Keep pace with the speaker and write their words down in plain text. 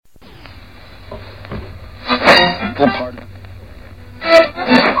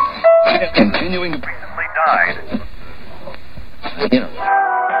Continuing recently died.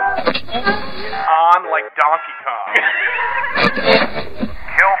 On like Donkey Kong.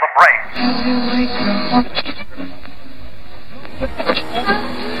 Kill the brain.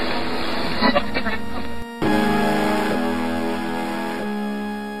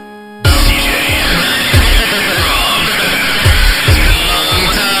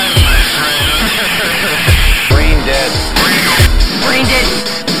 Brain dead. Brain dead.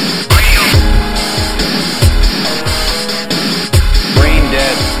 Brain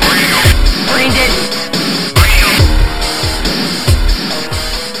dead. Brain dead.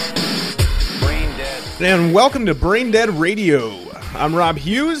 Brain dead. And welcome to Brain Dead Radio. I'm Rob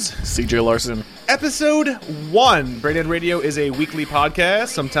Hughes. CJ Larson. Episode 1. Brain Dead Radio is a weekly podcast,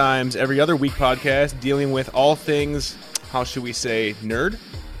 sometimes every other week podcast, dealing with all things, how should we say, nerd?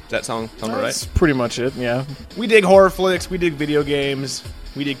 Does that sound about That's right? pretty much it, yeah. We dig horror flicks, we dig video games,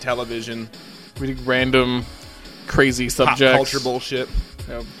 we dig television, We did random, crazy pop subjects. culture bullshit.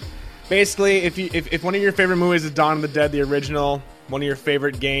 Yep. Basically, if one of your favorite movies is Dawn of the Dead, the original, one of your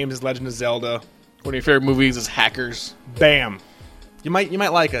favorite games is Legend of Zelda, One of your favorite movies is Hackers. bam. You might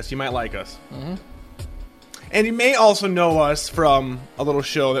like us. You might like us. Mm-hmm. And you may also know us from a little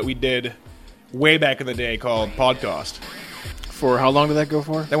show that we did way back in the day called Podcast. For how long did that go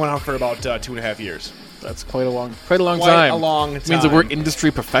for? That went on for about 2.5 years. That's quite a long Quite time. a long It means that time. we're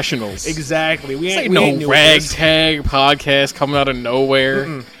industry professionals. Exactly. We It's ain't, like we ain't no new at this. ragtag podcast coming out of nowhere.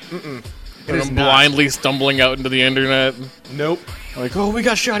 It And is I'm not. blindly stumbling out into the internet. Nope. Like, oh, we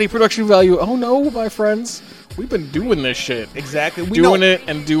got shoddy production value. Oh no, my friends. We've been doing this shit. Exactly. We Doing know- it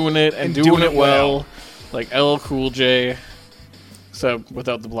and doing it and doing it well. Like LL Cool J. Except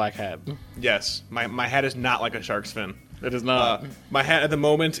without the black hat. Yes. My hat is not like a shark's fin. It is not. My hat at the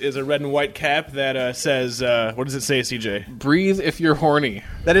moment is a red and white cap that says, what does it say, CJ? Breathe if you're horny.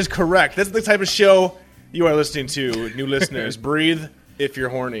 That is correct. That's the type of show you are listening to, new listeners. Breathe if you're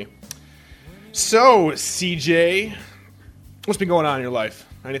horny. So, CJ, what's been going on in your life?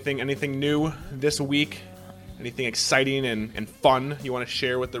 Anything new this week? Anything exciting and fun you want to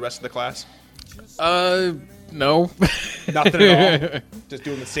share with the rest of the class? No. Nothing at all. Just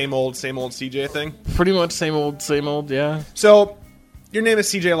doing the same old CJ thing. Pretty much same old, yeah. So, your name is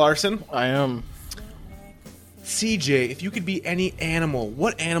CJ Larson. I am. CJ, if you could be any animal,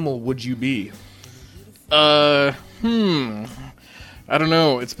 what animal would you be? I don't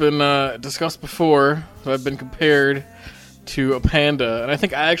know. It's been discussed before. So I've been compared to a panda, and I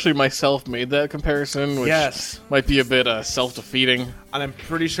think I actually myself made that comparison, which Yes. might be a bit self-defeating. And I'm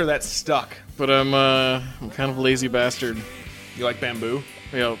pretty sure that's stuck. But I'm kind of a lazy bastard. You like bamboo?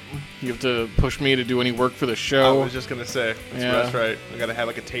 You know, you have to push me to do any work for the I show. was just gonna say. Yeah. That's right. I gotta have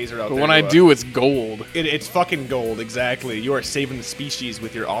like a taser out But there. when I do, it's gold. It's fucking gold, exactly. You are saving the species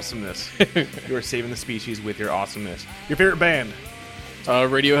with your awesomeness. You are saving the species with your awesomeness. Your favorite band?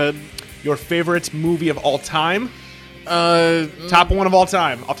 Radiohead. Your favorite movie of all time? Uh, Top one of all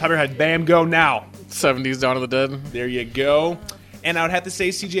time. Off the top of your head, bam, go now. 70s Dawn of the Dead. There you go. And I would have to say,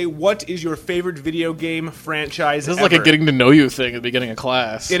 CJ, what is your favorite video game franchise This is ever? like a getting to know you thing at the beginning of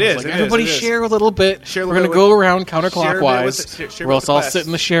class. It It's is, Like, it is, everybody it is. share a little bit. Share a We're little going to bit go around Share a bit with counterclockwise. the- share Or with else the I'll class. sit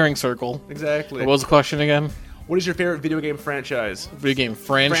in the sharing circle. Exactly. What was the question again? What is your favorite video game franchise? Video game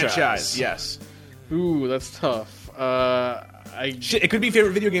franchise. Yes. Ooh, that's tough. Shit, it could be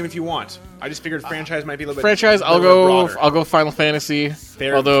favorite video game if you want. I just figured franchise might be a little bit Franchise, I'll go Final Fantasy.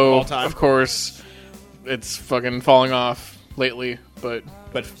 Favorite Although, of all time? of course, it's fucking falling off lately. But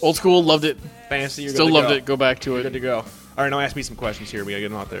But old school, loved it. fantasy, you're Still good to loved go. it. Go back to Good it. to go. All right, now ask me some questions here. We gotta get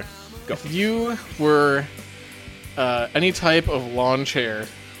them out there. Go. If you were any type of lawn chair,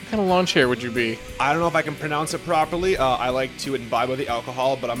 what kind of lawn chair would you be? I don't know if I can pronounce it properly. I like to imbibe with the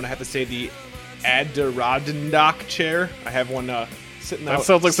alcohol, but I'm gonna have to say the Adirondack chair. I have one sitting out. That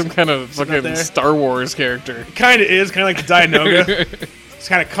sounds like some kind of Sitting out fucking there. Star Wars character. Kind of is, kind of like the Dianoga. Just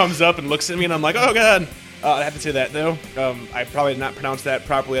kind of comes up and looks at me, and I'm like, oh god. I have to say that though. I probably did not pronounce that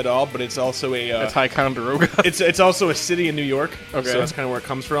properly at all, but it's also a. Ticonderoga. It's also a city in New York. Okay. So that's kind of where it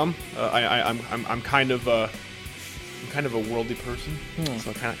comes from. I'm kind of a worldly person,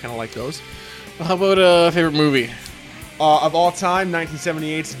 so I kind of like those. Well, how about favorite movie? Of all time,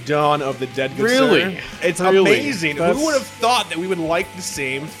 1978's Dawn of the Dead. Good Really? Sir. It's Really? amazing. That's- Who would have thought that we would like the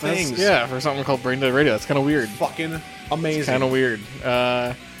same things? Yeah, for something called Brain Dead Radio. That's kind of weird. Fucking amazing. Kind of weird.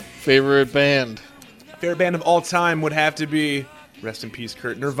 Favorite band? Favorite band of all time would have to be, rest in peace,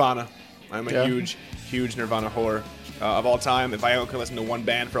 Kurt, Nirvana. I'm a Yeah. huge Nirvana whore. Of all time, if I could listen to one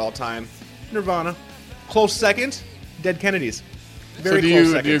band for all time, Nirvana. Close second, Dead Kennedys. Very So close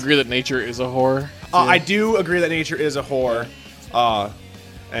do second. you agree that nature is a whore? I do agree that nature is a whore.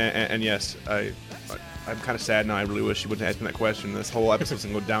 And yes, I'm kind of sad now. I really wish you wouldn't ask me that question. This whole episode's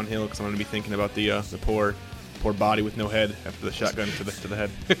gonna go downhill because I'm gonna be thinking about the poor body with no head after the shotgun to the head.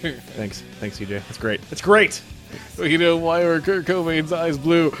 Thanks, CJ. That's great. That's great. Well, you know, why are Kurt Cobain's eyes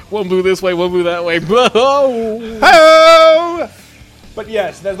blue? One blue this way, one blue that way. Oh! Oh! But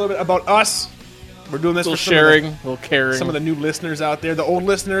yes, that's a little bit about us. We're doing this A little for sharing, a little caring. some of the new listeners out there, the old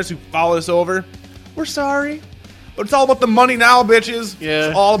listeners who follow us over. We're sorry, but it's all about the money now, bitches. yeah,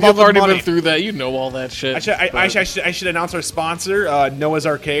 It's all about you've the already money. been through that. You know all that shit. I should announce our sponsor, Noah's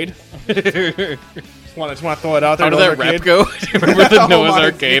Arcade. Just want to throw it out there. How did Noah's that rap Arcade. go? Do you remember the Oh Noah's my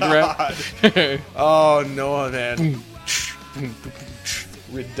Arcade God. rap? Oh, Noah, man.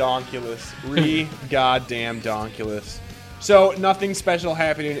 Redonkulous. Re-goddamn donkulous. So, nothing special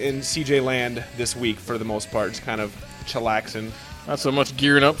happening in CJ Land this week for the most part. Just kind of chillaxing. Not so much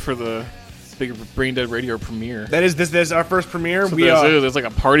gearing up for the big Brain Dead Radio premiere. This is our first premiere. So We there's like a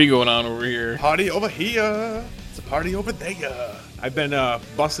party going on over here. party over here. It's a party over there. I've been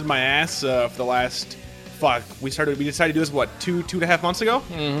busting my ass for the last we decided to do this what 2.5 months ago.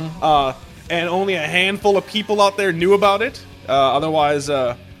 Mm-hmm. And only a handful of people out there knew about it. Otherwise,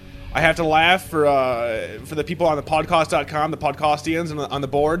 I have to laugh for the people on the podcast.com, the podcastians on the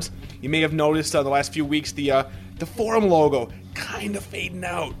boards. You may have noticed the last few weeks the forum logo kind of fading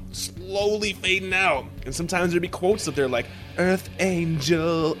out, slowly fading out. And sometimes there'd be quotes up there like Earth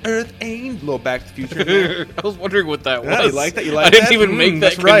Angel, little Back to the Future in there. I was wondering what that was. Yeah, you like that? You like I didn't that? even make that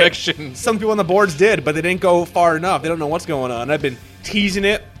That's right. connection. Some people on the boards did, but they didn't go far enough. They don't know what's going on. I've been teasing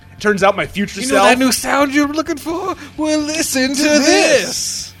it. Turns out my future You know self. that new sound you're looking for? Well, listen to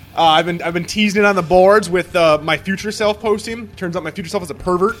this. I've been teasing it on the boards with my future self posting. Turns out my future self is a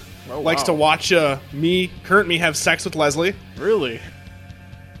pervert. Likes wow. to watch current me have sex with Leslie. Really?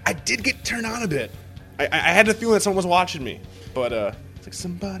 I did get turned on a bit. I had the feeling that someone was watching me, but it's like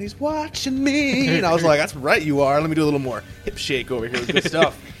somebody's watching me, and I was like, "That's right, you are." Let me do a little more hip shake over here with good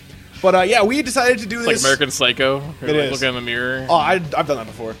stuff. But yeah, we decided to do It's like this. American Psycho. You're It like is. looking in the mirror. Oh, I've done that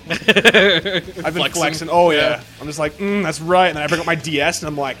before. I've been flexing. Oh yeah. I'm just like, that's right. And then I bring up my DS and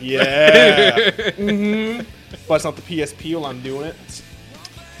I'm like, yeah. Bust out the PSP while I'm doing it.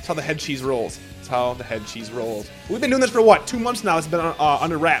 That's how the head cheese rolls. That's how the head cheese rolls. We've been doing this for what, 2 months now? It's been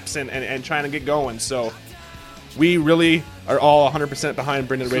under wraps and trying to get going. So we really are all 100% behind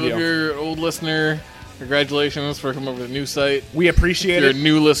Brendan So Radio. if you're an old listener, congratulations for coming over to the new site. We If appreciate you're a it.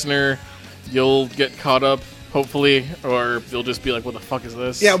 new listener, you'll get caught up, hopefully, or you'll just be like, what the fuck is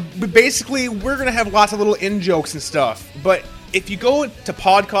this? Yeah, but basically, we're going to have lots of little in-jokes and stuff. But if you go to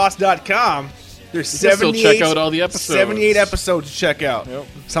podcast.com, there's You can still 78, check out all the episodes. 78 episodes to check out. Yep.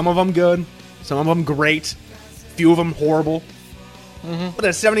 Some of them good, some of them great, few of them horrible. But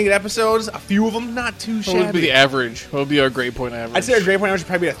there's 78 episodes, a few of them not too What would be shabby. the average? What would be our grade point average? I'd say our grade point average would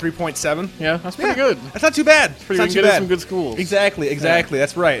probably be a 3.7. Yeah, that's pretty good. That's not too bad. Pretty It's good. not We too can get in bad. some good schools. Exactly.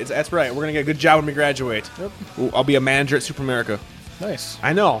 That's right. That's right. We're going to get a good job when we graduate. Yep. Ooh, I'll be a manager at Super America. Nice.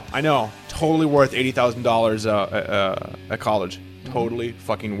 I know. Totally worth $80,000 at college. Totally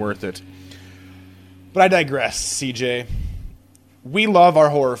fucking worth it. But I digress, CJ. We love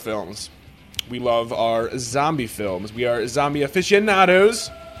our horror films. We love our zombie films. We are zombie aficionados.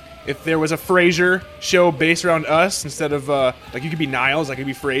 If there was a Frasier show based around us, instead of, like, you could be Niles, I could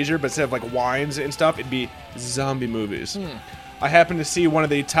be Frasier, but instead of, like, wines and stuff, it'd be zombie movies. I happened to see one of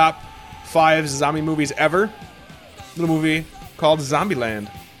the top 5 zombie movies ever. Little movie called Zombieland.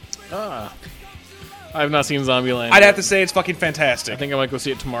 I have not seen Zombieland. I'd have to say it's fucking fantastic. I think I might go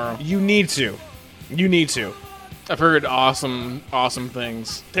see it tomorrow. You need to. I've heard awesome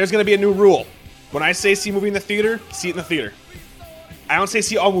things. There's going to be a new rule. When I say see a movie in the theater, see it in the theater. I don't say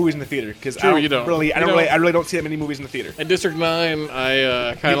see all movies in the theater because I True, don't you don't. really, You don't. I really don't see that many movies in the theater. At District 9,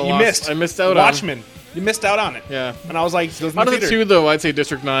 I kind of You lost. missed. I missed out on Watchmen. You missed out on it. Yeah. And I was like, those in Out the of the theater. two, though, I'd say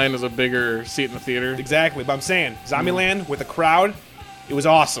District 9 is a bigger seat in the theater. Exactly. But I'm saying Zombieland with a crowd, it was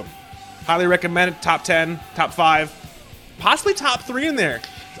awesome. Highly recommend it. Top 10, top 5, possibly top 3 in there.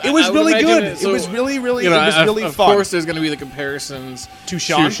 It was I would really imagine good. It was really, really, you know, it was really of fun. course, there's going to be the comparisons To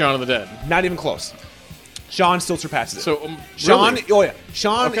Shaun? of the Dead. Not even close. Sean still surpasses it. So, Sean, really? oh yeah,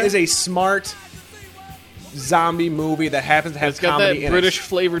 Sean Okay. is a smart zombie movie that happens to have It's got comedy that in British it.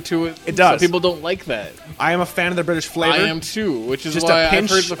 flavor to it. It does. Some people don't like that. I am a fan of the British flavor. I am too, which is Just why a I've pinch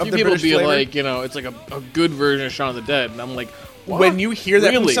heard a of few the people British be flavor. like, you know, it's like a good version of Shaun of the Dead, and I'm like, what? When you hear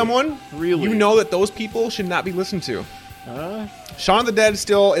that from Really? someone, Really? you know that those people should not be listened to. Shaun of the Dead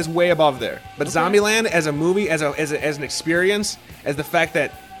still is way above there, but Zombieland as a movie, as an experience, as the fact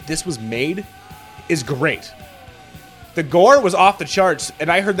that this was made, is great. The gore was off the charts,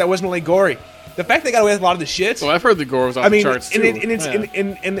 and I heard that wasn't only gory. the fact they got away with a lot of the shit. So I've heard the gore was off the charts too.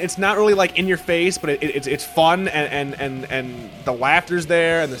 And it's not really like in your face, but it's fun and the laughter's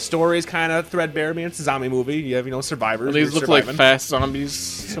there and the story's kind of threadbare. I mean, it's a zombie movie. You have survivors. These look surviving. like fast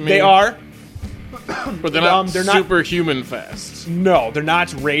zombies. I mean, They are. but they're not they're not- superhuman fast. No, they're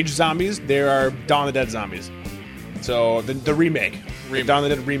not rage zombies. They are Dawn of the Dead zombies. So the remake. The Dawn of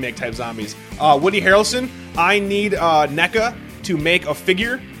the Dead remake type zombies. Woody Harrelson. I need NECA to make a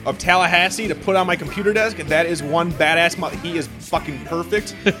figure of Tallahassee to put on my computer desk. That is one badass. He is fucking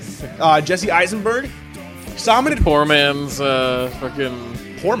perfect. Jesse Eisenberg. So I'm gonna Poor man's fucking.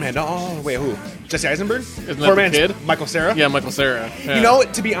 Poor man. Oh wait, who? Jesse Eisenberg? Isn't that Poor the man's kid? Michael Cera. Yeah, Michael Cera. Yeah. You know,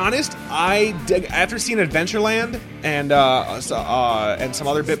 to be honest, after seeing Adventureland and some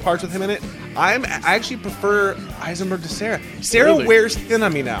other bit parts with him in it, I actually prefer Eisenberg to Sarah. Sarah Really? wears thin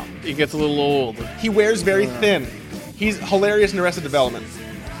on me now. He gets a little old. He wears very thin. He's hilarious in Arrested Development.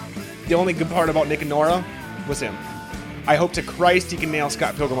 The only good part about Nick and Nora was him. I hope to Christ he can nail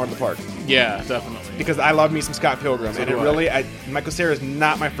Scott Pilgrim out of the park, Yeah, definitely. because I love me some Scott Pilgrim, and do it I. really Michael Cera is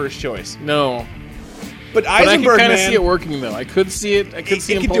not my first choice. No. But But I Eisenberg, can kind of man, see it working, though. I could see it. I could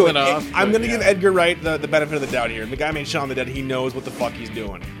see him could pulling it off. I'm but going to yeah. give Edgar Wright the benefit of the doubt here. The guy made Shaun of the Dead. He knows what the fuck he's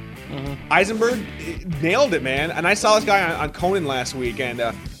doing. Eisenberg nailed it, man. And I saw this guy on Conan last week, and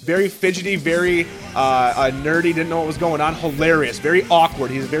very fidgety, very nerdy, didn't know what was going on. Hilarious, very awkward.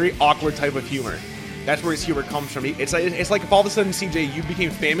 He's a very awkward type of humor. That's where his humor comes from. It's like if all of a sudden, CJ, you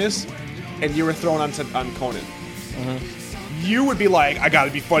became famous, and you were thrown on Conan. You would be like, I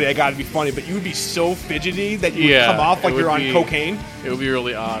gotta be funny, but you would be so fidgety that you would come off like it you're would on be- cocaine. It would be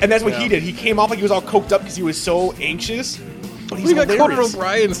really odd. And that's what Yeah. he did. He came off like he was all coked up because he was so anxious. But he's You got Conan hilarious.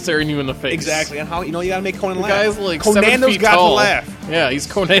 O'Brien staring you in the face. Exactly. And how you gotta make Conan The laugh. guy's like 7 Conando's feet got tall. to laugh. Yeah, he's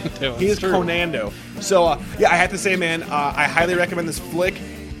Conando. He is It's true. Conando. So yeah, I have to say, man, I highly recommend this flick.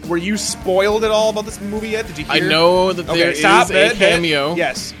 Were you spoiled at all about this movie yet? Did you I hear? know that there Okay, is stop. a Ed, cameo.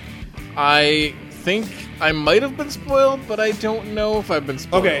 Yes. I think I might have been spoiled, but I don't know if I've been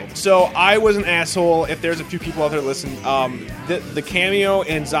spoiled. Okay, so I was an asshole. If there's a few people out there listen, the cameo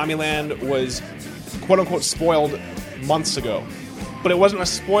in Zombieland was quote unquote spoiled months ago. But it wasn't a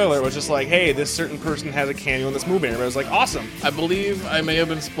spoiler. It was just like, hey, this certain person has a cameo in this movie. And everybody was like, awesome. I believe I may have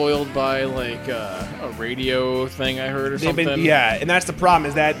been spoiled by like a radio thing I heard or They've something. been, yeah, and that's the problem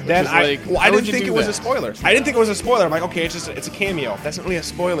is that then is I like, well, why I would didn't you think do it was that? a spoiler. I didn't think it was a spoiler. I'm like, okay, it's a cameo. That's not really a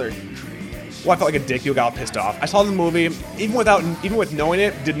spoiler. Well, I felt like a dick. You got pissed off. I saw the movie, even with knowing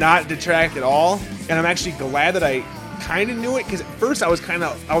it, did not detract at all. And I'm actually glad that I kind of knew it because at first I was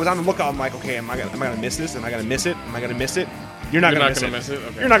on the lookout. I'm like, okay, am I gonna miss this? Am I gonna miss it? Am I gonna miss it? You're not You're gonna not miss gonna it. miss it?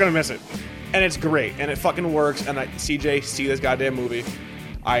 Okay. You're not gonna miss it. And it's great, and it fucking works. And CJ, see this goddamn movie.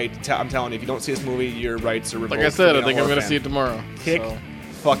 I'm telling you, if you don't see this movie, your rights are revoked. Like I said, for I being think a I'm horror gonna fan. see it tomorrow. Kick so.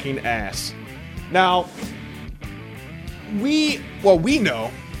 fucking ass. Now, we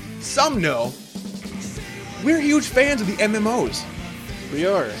know, some know, we're huge fans of the MMOs. We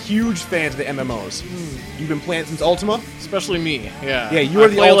are, Huge fans of the MMOs. You've been playing since Ultima? especially me. Yeah. Yeah, you are I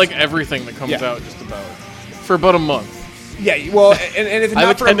the play ult- like everything that comes Yeah. out just about for about a month. Yeah, well, and if it's I have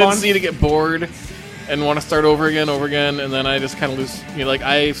not a for a month, tendency to get bored and want to start over again, and then I just kind of lose. Like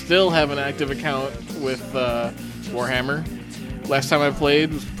I still have an active account with Warhammer. Last time I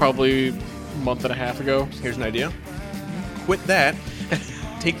played was probably a month and a half ago. here's an idea. Quit that.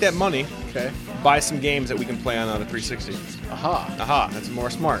 Take that money. Okay. Buy some games that we can play on the 360. Aha. Aha, that's more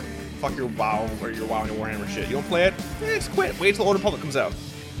smart. Fuck your WoW or your WoW and your Warhammer shit. You don't play it? Just quit. Wait till Old Republic comes out.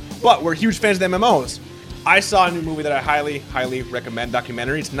 But we're huge fans of the MMOs. I saw a new movie that I highly, highly recommend.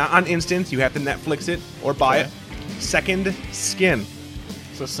 Documentary. It's not on Instant. You have to Netflix it or buy Okay. it. Second Skin.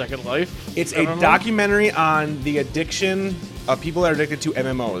 It's a Second Life. It's a MMO? documentary on the addiction of people that are addicted to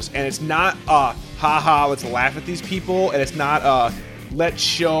MMOs. And it's not haha, let's laugh at these people. And it's not let's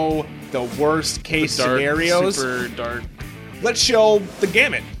show the worst case Dark, scenarios. Super dark. Let's show the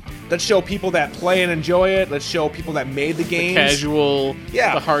gamut. Let's show people that play and enjoy it. Let's show people that made the games. Casual.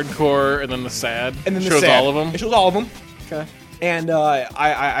 Yeah. The hardcore, and then the sad. And then the shows sad. all of them. It shows all of them. Okay. And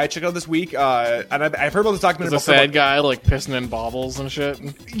I checked out this week, and I've heard about this documentary. There's a sad guy like pissing in bottles and shit,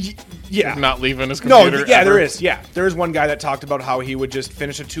 Yeah. not leaving his No, computer. yeah, ever. there is. Yeah, there is one guy that talked about how he would just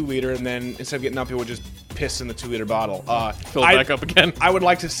finish a 2-liter and then instead of getting up, he would just piss in the 2-liter bottle. Fill it back up again. I would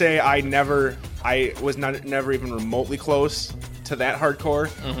like to say I was never even remotely close to that hardcore.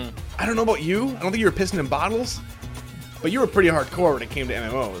 Mm-hmm. I don't know about you. I don't think you were pissing in bottles, but you were pretty hardcore when it came to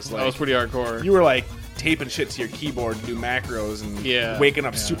MMOs. That was pretty hardcore. You were like taping shit to your keyboard to do macros and Yeah, waking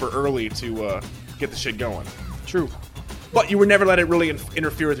up yeah. super early to get the shit going. True. But you would never let it really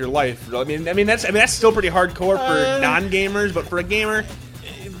interfere with your life. I mean that's still pretty hardcore for non-gamers, but for a gamer,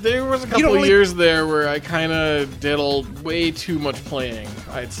 There was a don't couple really- years there where I kind of did way too much playing,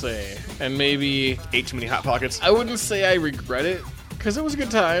 I'd say. And maybe, Ate too many Hot Pockets. I wouldn't say I regret it, because it was good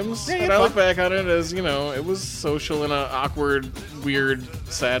times. Yeah, and I look back on it as, it was social in an awkward, weird,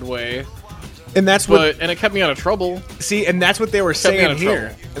 sad way. And that's what And it kept me out of trouble. See, and that's what they were me out saying of here.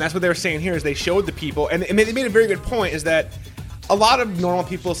 trouble. And that's what they were saying here is they showed the people, and they made a very good point, is that a lot of normal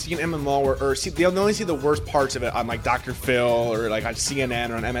people see an MMO or see, they only see the worst parts of it on like Dr. Phil or like on CNN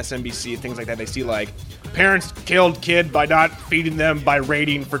or on MSNBC, things like that. They see like parents killed kid by not feeding them by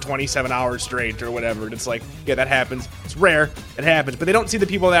raiding for 27 hours straight or whatever. And it's like, yeah, that happens. It's rare. It happens. But they don't see the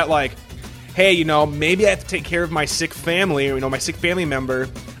people that like, hey, maybe I have to take care of my sick family or, my sick family member.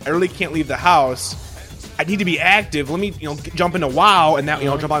 I really can't leave the house. I need to be active. Let me, jump into WoW and that,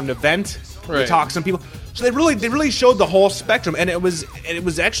 jump on an event, Right. talk to some people. So they really showed the whole spectrum, and it was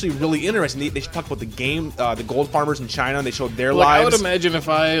actually really interesting. They talked about the game, the gold farmers in China. And they showed their Like, I lives. would imagine if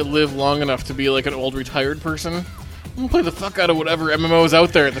I live long enough to be like an old retired person, I'm gonna play the fuck out of whatever MMO is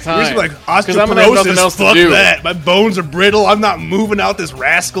out there at the time. You're just like because I'm gonna have nothing osteoporosis. else to Fuck do. that. My bones are brittle. I'm not moving out this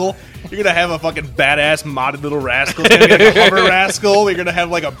rascal. You're gonna have a fucking badass modded little rascal. It's gonna be like a hover rascal. You're gonna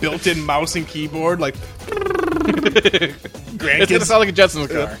have like a built-in mouse and keyboard. Like It's gonna grandkids. sound like a Jetsons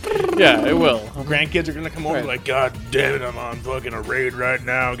car. Yeah, it will. Grandkids are gonna come over Right. like, God damn it, I'm on fucking a raid right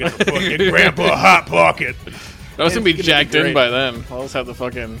now. Get the fucking Grandpa Hot Pocket. I was gonna be It's gonna be jacked in great. by then. I'll just have the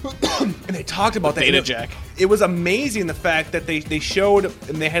fucking And they talked about that. data and jack. It was amazing the fact that they showed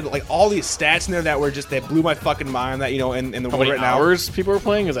and they had like all these stats in there that were just that blew my fucking mind. That in the How world many right now. hours people were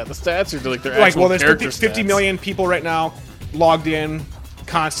playing? Is that the stats or like their Like, actual well, there's character 50 stats? million people right now logged in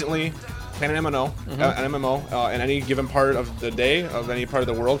constantly playing an MMO, in any given part of the day of any part of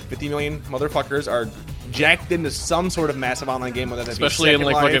the world. 50 million motherfuckers are jacked into some sort of massive online game, whether that be Especially in Second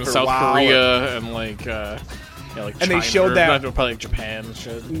like Life fucking or South WoW or- Korea and like like And they China, showed or that- not, probably like Japan and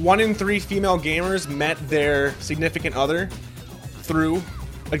shit. 1 in 3 female gamers met their significant other through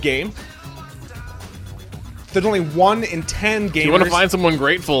a game. There's only 1 in 10 gamers. You want to find someone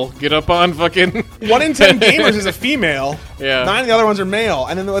grateful? Get up on fucking 1 in 10 gamers is a female. Yeah. 9 of the other ones are male.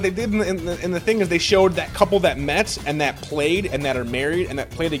 And then what they did in the thing is they showed that couple that met and that played and that are married and that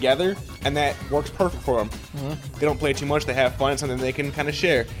play together and that works perfect for them. Mm-hmm. They don't play too much. They have fun. It's something they can kind of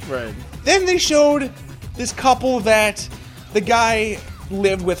share. right. Then they showed this couple that the guy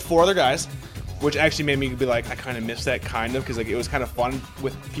lived with 4 other guys, which actually made me be like, I kind of miss that because like it was kind of fun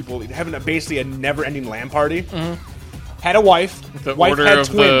with people having basically a never-ending LAN party. Had a wife. The wife Order had of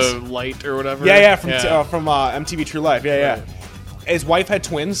twins. the Light or whatever. Yeah, from MTV True Life. Yeah. Right. His wife had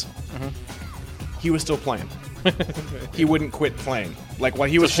twins. He was still playing. He wouldn't quit playing. Like while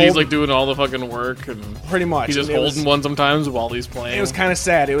he So was she's holding, like doing all the fucking work and pretty much. he's just And it holding was- one sometimes while he's playing. It was kind of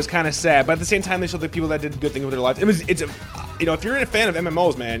sad. But at the same time, they showed the people that did good things with their lives. It's a, if you're a fan of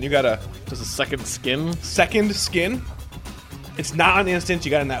MMOs, man, you got a just a second skin. second skin. It's not on instant. You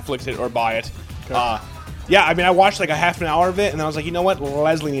got to Netflix it or buy it. Yeah, I mean, I watched like a half an hour of it, and then I was like, you know what?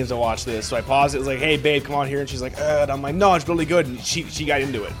 Leslie needs to watch this. So I paused it. It was like, hey, babe, come on here. And she's like, and I'm like, no, it's really good. And she got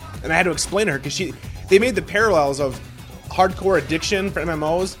into it. And I had to explain to her because they made the parallels of hardcore addiction for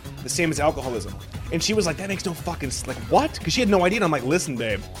MMOs the same as alcoholism. And she was like, that makes no fucking like what? Because she had no idea. And I'm like, listen,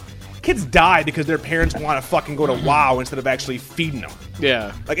 babe, kids die because their parents want to fucking go to WoW instead of actually feeding them.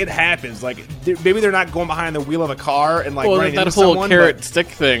 Yeah. Like it happens. Like maybe they're not going behind the wheel of a car and like Well, running that into whole someone, carrot but- stick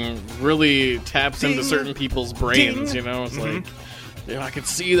thing really taps into Ding. certain people's brains. Ding. You know, it's like, I can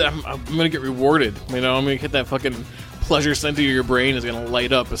see that I'm gonna get rewarded. You know, I'm gonna get that fucking pleasure center of your brain is gonna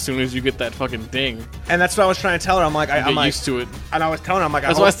light up as soon as you get that fucking ding. And that's what I was trying to tell her. I'm like, I'm Get like, used to it. and I was telling her, I'm like,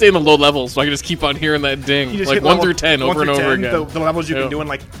 That's why I stay in the low levels, so I can just keep on hearing that ding, You just like hit 1 level- through 10 1 over and through over 10, again. The levels you've Yeah. been doing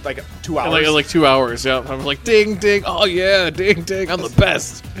like 2 And hours. like 2 hours. Yeah, I'm like ding ding. Oh yeah, ding ding. I'm the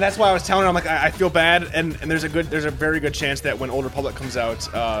best. And that's why I was telling her, I'm like, I feel bad, and there's a very good chance that when Old Republic comes out,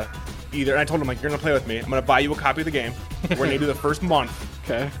 and I told him like, you're gonna play with me. I'm gonna buy you a copy of the game. We're gonna do the first month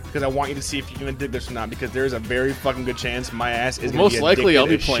Okay. because I want you to see if you're gonna dig this or not. Because there's a very fucking good chance my ass is gonna Most be likely I'll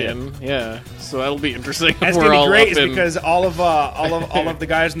be addicted as shit. playing. Yeah. So that'll be interesting. That's We're gonna all be great, up is in- because all of the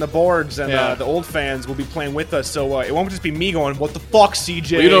guys on the boards and Yeah. the old fans will be playing with us. So it won't just be me going, "What the fuck,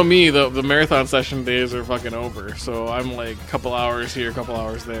 CJ?" Well, you know me, the marathon session days are fucking over. So I'm like a couple hours here, a couple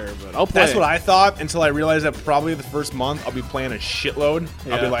hours there. But I'll play. That's what I thought until I realized that probably the first month I'll be playing a shitload.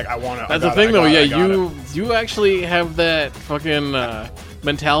 I'll be Yeah. like, I want to. That's the thing, though. Yeah, you actually have that fucking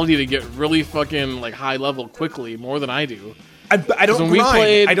mentality to get really fucking like high level quickly, more than I do. I don't when we grind.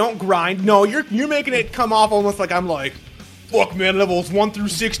 played- I don't grind. No, you're making it come off almost like I'm like, fuck, man. Levels 1 through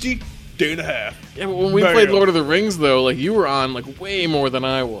 60, day and a half. Yeah, but when we Bam. played Lord of the Rings, though, like you were on like way more than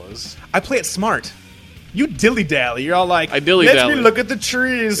I was. I play it smart. You dilly dally. You're all like, I dilly-dally. Let me look at the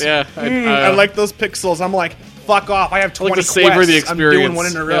trees. Yeah, I like those pixels. I'm like, fuck off. I have 20 to savor quests. the I'm doing experience. one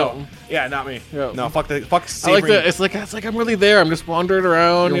in a row. Yeah, not me. Yeah. No, fuck I savoring. like that. It's like I'm really there. I'm just wandering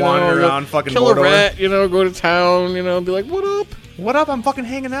around. You're wandering around, fucking kill a Mordor. rat. Go to town. Be like, what up? What up? I'm fucking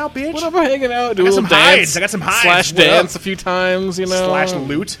hanging out, bitch. What up? I'm hanging out. Do a got little some dance. hides. I got some hides. Slash What up? dance a few times. Slash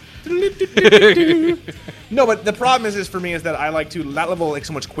loot. No, but the problem is for me is that I like to not level like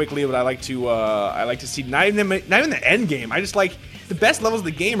so much quickly, but I like to see not even the end game. I just like the best levels of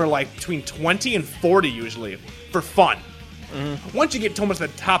the game are like between 20 and 40 usually for fun. Once you get to almost the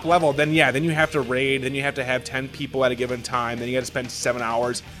top level, then you have to raid, then you have to have 10 people at a given time, then you got to spend 7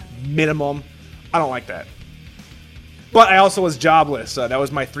 hours minimum. I don't like that. But I also was jobless. That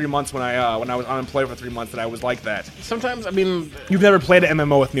was my 3 months when I was unemployed for 3 months. That I was like that. Sometimes, You've never played an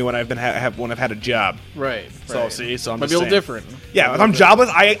MMO with me when I've had a job. right. So right. see, so I'm Might just be a little saying. different. Yeah, if I'm jobless,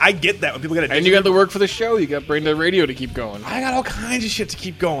 I get that when people get a And you got to work for the show. You got Brain Dead Radio to keep going. I got all kinds of shit to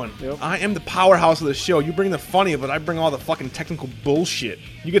keep going. Yep. I am the powerhouse of the show. You bring the funny, but I bring all the fucking technical bullshit.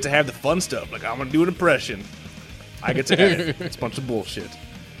 You get to have the fun stuff. Like I'm gonna do an impression. I get to edit. It's a bunch of bullshit.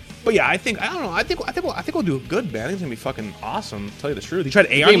 But yeah, I think we'll do good, man. I think it's gonna be fucking awesome. To tell you the truth. You tried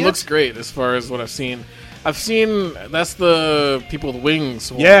The Aeon game yet? looks great as far as what I've seen. That's the people with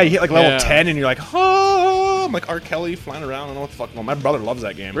wings. One. Yeah, you hit like level Yeah. 10 and you're like, oh, I'm like R. Kelly flying around. I don't know what the fuck. Well, my brother loves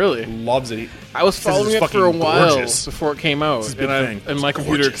that game. Really? Loves it. I was Says following it's it for a fucking while gorgeous. before it came out, It's his big thing. and my It's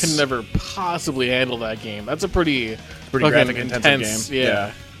computer gorgeous. can never possibly handle that game. That's a pretty Pretty fucking graphic intensive intense game.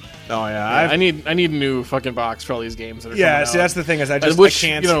 Yeah. Oh yeah. I need a new fucking box for all these games that are Yeah, coming see, out. that's the thing is I Which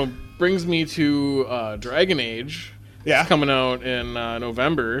can't. brings me to Dragon Age. Yeah. It's coming out in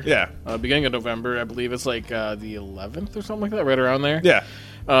November. Yeah. Beginning of November, I believe it's like the 11th or something like that, right around there. Yeah.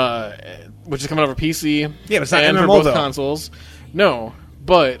 Which is coming out for PC. Yeah, but it's not and for MMO both though. consoles. No,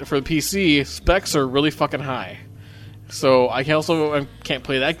 but for the PC, specs are really fucking high. So I can't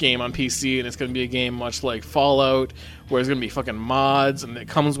play that game on PC, and it's going to be a game much like Fallout, where there's going to be fucking mods, and it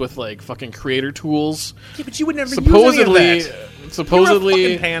comes with like fucking creator tools. Yeah, but you would never Supposedly, use any of that. You're a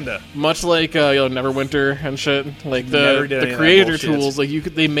fucking panda. much like Neverwinter and shit, like Never did any the of that creator bullshit. tools, like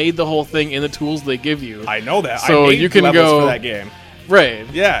they made the whole thing in the tools they give you. I know that. So I made you can levels go- for that game. Right.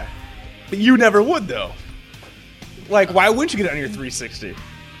 Yeah, but you never would though. Like, why wouldn't you get it on your 360?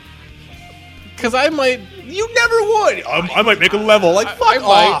 Because I might. You never would. I might make a level. Like, fuck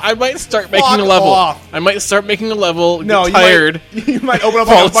off. I might start Fuck making a level. off. I might start making a level. No, get tired. You might open up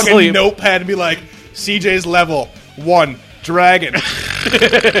Fall like a fucking asleep. notepad and be like, CJ's level 1, dragon.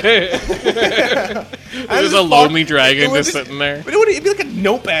 There's a lonely dragon just sitting there. But it'd be like a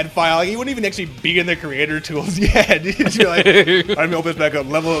notepad file. Like, you wouldn't even actually be in the creator tools yet. You'd be like, I'm gonna open this back up.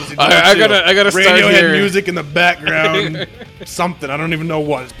 Level up. I gotta start Radiohead here. music in the background. Something. I don't even know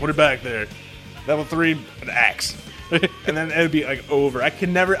what. Just put it back there. Level 3, an axe. And then it'd be like over. I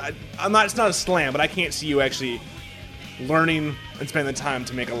can never. I'm not. It's not a slam, but I can't see you actually learning and spending the time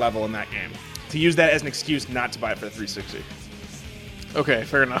to make a level in that game. To use that as an excuse not to buy it for the 360. Okay,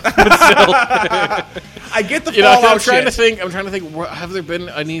 fair enough. But still, I get the you know, Fallout I'm trying to shit. think. Have there been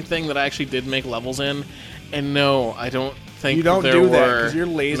anything that I actually did make levels in? And no, I don't think You don't there do that were. because you're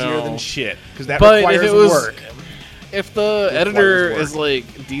lazier No. than shit. Because that But requires if it was, work. if the It editor requires is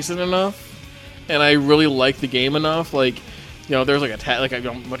like decent enough, and I really like the game enough, like there's like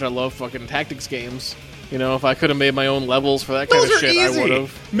which I love fucking tactics games. If I could have made my own levels for that kind Those of are shit, easy. I would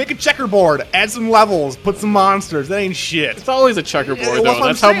have. Make a checkerboard, add some levels, put some monsters. That ain't shit. It's always a checkerboard Yeah, well, though. what I'm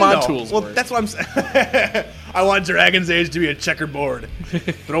That's how saying, mod though. tools Well, work. that's what I'm saying. I want Dragon's Age to be a checkerboard.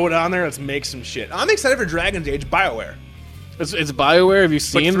 Throw it on there. Let's make some shit. I'm excited for Dragon's Age. BioWare. It's BioWare. Have you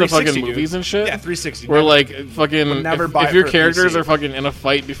seen the 360, fucking dude. movies and shit? Yeah, 360. Where Never- like fucking Would never if, buy if it your for a characters PC. are fucking in a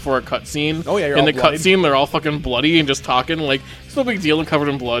fight before a cutscene. Oh, yeah, you're in all the bloodied. cutscene they're all fucking bloody and just talking like it's no big deal and covered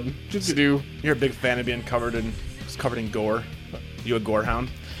in blood. Just do. You're a big fan of being covered in gore. You a gore hound?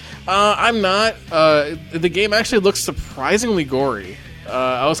 I'm not. The game actually looks surprisingly gory.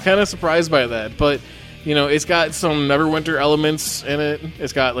 I was kind of surprised by that, but it's got some Neverwinter elements in it.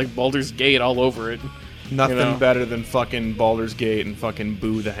 It's got like Baldur's Gate all over it. Nothing better than fucking Baldur's Gate and fucking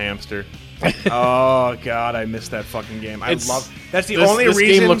Boo the hamster. Oh god, I miss that fucking game. That's the only this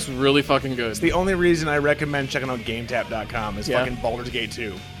reason. game looks really fucking good. The only reason I recommend checking out GameTap.com is Yeah. fucking Baldur's Gate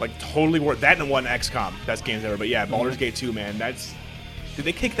 2. Like, totally worth that and one XCOM. Best games ever. But yeah, Baldur's Gate 2, man. Did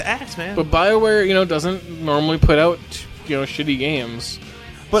they kick the ass, man? But BioWare, doesn't normally put out shitty games.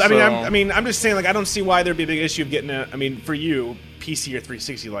 But So- I'm just saying, like, I don't see why there'd be a big issue of getting for you, PC or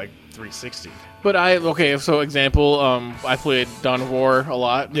 360, like 360. But so example, I played Dawn of War a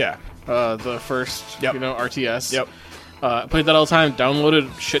lot. Yeah. The first, Yep. RTS. Yep. Played that all the time. Downloaded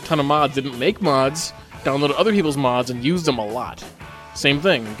a shit ton of mods. Didn't make mods, download other people's mods and use them a lot. Same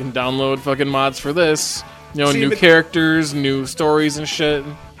thing. You can download fucking mods for this. You know, See, new but- characters, new stories and shit.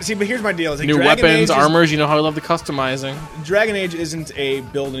 See, but here's my deal. It's like New Dragon weapons, Age armors. You know how I love the customizing. Dragon Age isn't a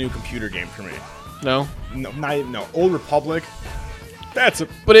build a new computer game for me. No? No. Old Republic. That's a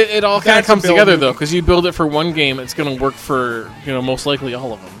But it all kind of That's a comes build together, new- though, because you build it for one game, it's going to work for, most likely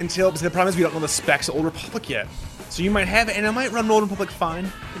all of them. until the problem is we don't know the specs of Old Republic yet. So you might have it, and it might run Old Republic fine.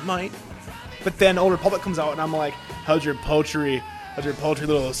 It might. But then Old Republic comes out, and I'm like, how's your poultry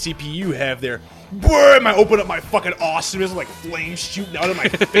little CPU you have there? Boom! I open up my fucking awesomeness, like flames shooting out of my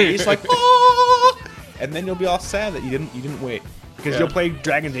face, like, ah! And then you'll be all sad that you didn't wait. Because Yeah. you'll play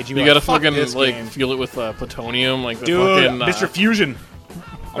Dragon Age, You you'll be gotta like, fuck fucking, this game. fuel it with plutonium, like the Dude, fucking... Mr. Fusion.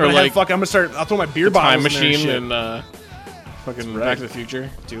 or like I'm gonna start. I'll throw my beer Time bottles in there Machine and and fucking right. Back to the Future.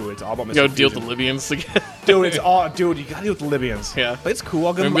 dude, it's all about Mr. You gotta deal with Fusion. the Libyans again. Dude, you gotta deal with the Libyans. Yeah. But it's cool.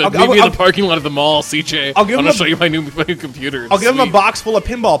 I'll give them. Maybe I'll, in the I'll, parking lot of the mall, CJ. I'll give I'm him gonna a- show you my new computer. It's I'll give them a sweet. box full of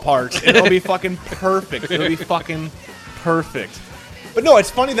pinball parts, and it'll be fucking perfect. It'll be fucking perfect. But no, it's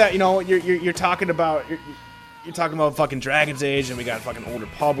funny that you're talking about you're talking about fucking Dragon's Age, and we got fucking Old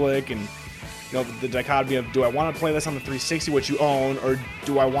Republic, and the dichotomy of do I want to play this on the 360, which you own, or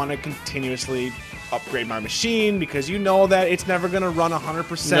do I want to continuously upgrade my machine because you know that it's never gonna run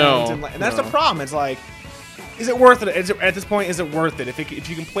 100%, No, and that's no. the problem. It's like. Is it worth it? At this point, is it worth it? If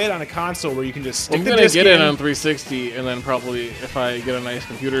you can play it on a console where you can just stick I'm the gonna disc get it in on 360, and then probably if I get a nice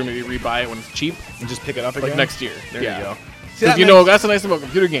computer, maybe rebuy it when it's cheap, and just pick it up again like next year. There yeah. you go. See, Because that makes- that's the nice thing about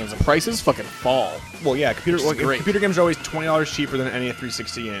computer games. The prices fucking fall. Well, yeah, Which is great. computer games are always $20 cheaper than any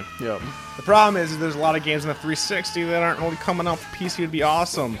 360 game. Yep. The problem is there's a lot of games on the 360 that aren't really coming out for PC to be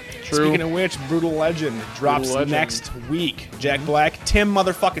awesome. True. Speaking of which, Brutal Legend drops Legend. next week. Jack Black, Tim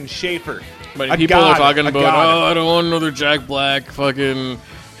motherfucking Schafer. But A people god, are talking a about, god. oh, I don't want another Jack Black, fucking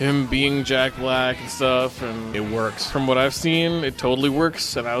him being Jack Black and stuff. And It works. from what I've seen, it totally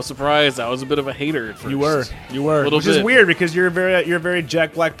works. And I was surprised. I was a bit of a hater at first. You were, A little which is bit. weird because you're a very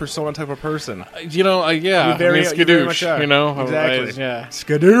Jack Black persona type of person. Yeah. You very much skadoosh, are. Exactly. yeah.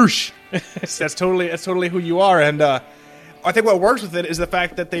 Skadoosh. that's totally who you are, and I think what works with it is the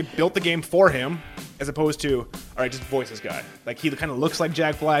fact that they built the game for him, as opposed to, all right, just voice this guy. Like he kind of looks like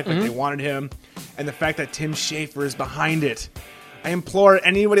Jack Black, like they wanted him, and the fact that Tim Schafer is behind it. I implore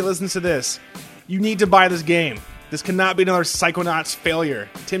anybody who listens to this, you need to buy this game. This cannot be another Psychonauts failure.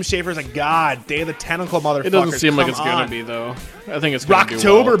 Tim Schafer's a god. Day of the Tentacle motherfucker. It doesn't seem like Come it's going on. to be, though. I think it's going to do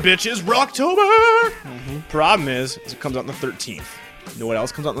Rocktober, well. bitches. Rocktober! Problem is it comes out on the 13th. You know what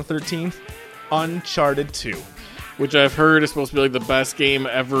else comes out on the 13th? Uncharted 2. Which I've heard is supposed to be like the best game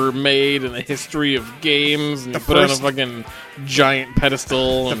ever made in the history of games. And The you put it on a first- fucking giant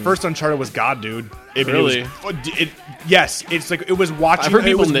pedestal. The and first Uncharted was God, dude. Really? Yes, it's like it was watching. I've heard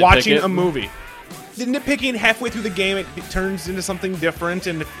people it was nitpick watching it. a movie. The nitpicking halfway through the game, it turns into something different,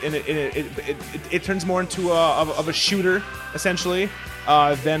 and it turns more into of a shooter essentially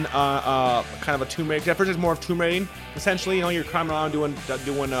than kind of a Tomb Raider. At first, it's more of Tomb Raiding. Essentially, you're climbing around doing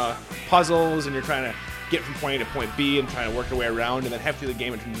puzzles, and you're trying to get from point A to point B and trying to work your way around. And then halfway through the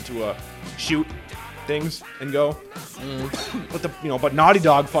game, it turns into a shoot things and go. But Naughty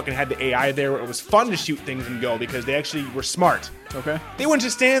Dog fucking had the AI there where it was fun to shoot things and go because they actually were smart. Okay. They wouldn't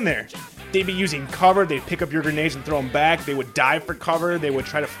just stand there. They'd be using cover. They'd pick up your grenades and throw them back. They would dive for cover. They would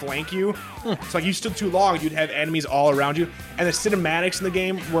try to flank you. It's like you stood too long, you'd have enemies all around you. And the cinematics in the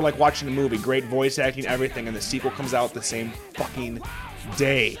game were like watching a movie. Great voice acting, everything. And the sequel comes out the same fucking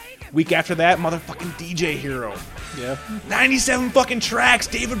day. Week after that, motherfucking DJ Hero. Yeah. 97 fucking tracks.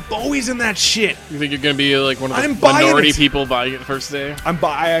 David Bowie's in that shit. You think you're going to be like one of the I'm buying minority it. people buying it the first day?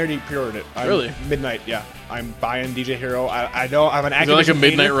 I already pre-ordered it. Really? Midnight, yeah. I'm buying DJ Hero. I know I'm an Is there like a Activision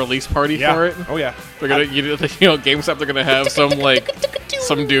midnight hater. release party Yeah. for it? Oh yeah. They're gonna, GameStop. They're gonna have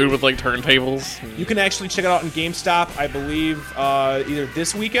some dude with like turntables. You can actually check it out in GameStop. I believe either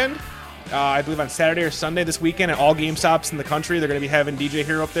this weekend, I believe on Saturday or Sunday this weekend at all GameStops in the country. They're gonna be having DJ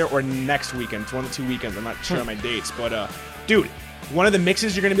Hero up there, or next weekend. It's one of the 2 weekends. I'm not sure on my dates, but dude, one of the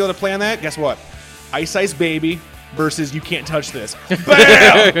mixes you're gonna be able to play on that. Guess what? Ice Ice Baby versus You Can't Touch This.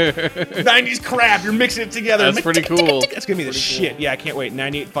 Bam! 90s crap. You're mixing it together. That's pretty cool. It's gonna be the shit. Yeah, I can't wait.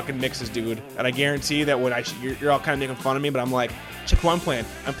 98 fucking mixes, dude. And I guarantee that when you're all kind of making fun of me, but I'm like, check who I'm playing.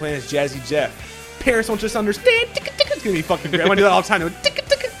 I'm playing as Jazzy Jeff. Paris won't just understand. It's gonna be fucking great. I'm gonna do that all the time.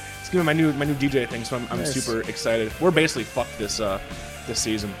 It's gonna be my new DJ thing, so I'm Nice. super excited. We're basically fucked this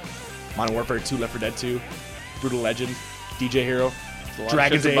season. Modern Warfare 2, Left 4 Dead 2, Brutal Legend, DJ Hero, It's a lot of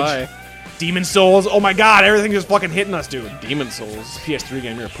Dragon's shit Age, to buy. Demon Souls. Oh my god, everything's just fucking hitting us, dude. Demon Souls. PS3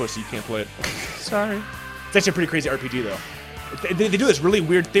 game, you're a pussy, you can't play it. Sorry. It's actually a pretty crazy RPG though. They do this really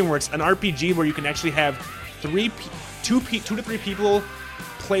weird thing where it's an RPG where you can actually have two to three people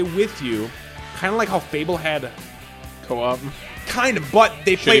play with you, kind of like how Fable had Co-op. kind of, but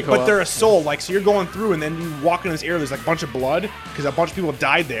they play, Shitty but co-op. they're a soul. Like, so you're going through, and then you walk in this area. There's like a bunch of blood because a bunch of people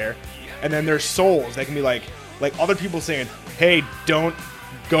died there, and then there's souls that can be like other people saying, "Hey, don't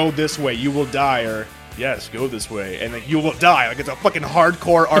go this way, you will die," or "Yes, go this way," and then you will die. Like, it's a fucking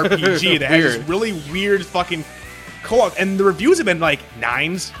hardcore RPG that has this Weird. really weird fucking co-op, and the reviews have been like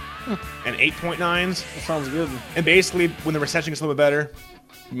 9s and 8.9s. That sounds good. And basically, when the reception gets a little bit better,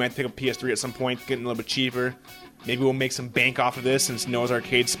 we might pick up PS3 at some point, getting a little bit cheaper. Maybe we'll make some bank off of this since Noah's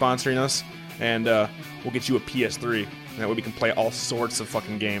Arcade's sponsoring us, and we'll get you a PS3. And that way we can play all sorts of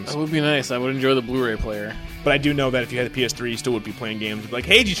fucking games. That would be nice. I would enjoy the Blu-ray player. But I do know that if you had a PS3, you still would be playing games. You'd be like,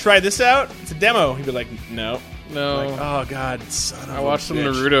 hey, did you try this out? It's a demo. He'd be like, no. No. Like, oh, God, son of I a watched some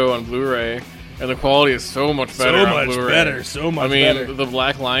bitch. Naruto on Bluray, and the quality is so much better So on much Blu-ray. better, so much I mean, better. the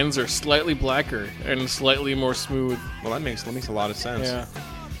black lines are slightly blacker and slightly more smooth. Well, that makes a lot of sense. Yeah.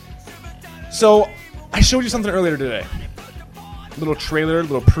 So, I showed you something earlier today. Little trailer,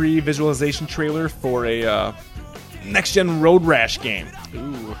 little pre-visualization trailer for a next-gen Road Rash game.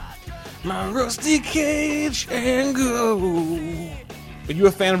 Ooh. My rusty cage and go. Were you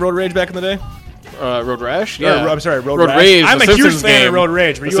a fan of Road Rage back in the day? Road Rash? Yeah. I'm sorry, Road Road Rash. Rage. I'm the a huge Simpsons fan game. of Road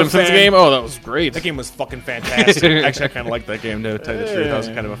Rage. Were The you a Simpsons fan? game? Oh, that was great. That game was fucking fantastic. Actually, I kind of liked that game, to tell you the truth. I was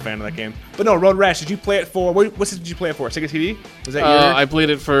kind of a fan of that game. But no, Road Rash, did you play it for... What system did you play it for? Sega CD? Was that your... I played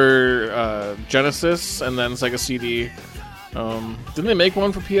it for Genesis and then Sega CD. Didn't they make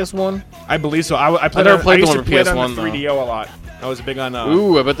one for PS1? I believe so. I played never it, played I the used one to for play it on PS1 the though. 3DO a lot. I was big on...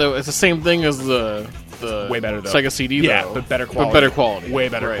 Ooh, I bet it's the same thing as the way better, though. Sega CD, Yeah, though. but better quality. But better quality. Way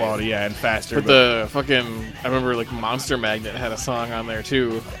better Right. quality, yeah, and faster. But the fucking... I remember, like, Monster Magnet had a song on there,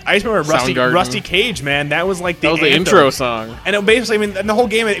 too. I just remember Soundgarden. Rusty Cage, man. That was like the That was the anthem. intro song. And it basically, I mean, and the whole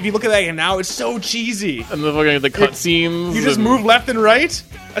game, if you look at that game now, it's so cheesy. And the fucking cutscenes. You just and, move left and right,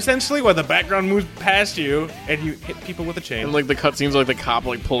 essentially, while the background moves past you, and you hit people with a chain. And, like, the cutscenes, like, the cop,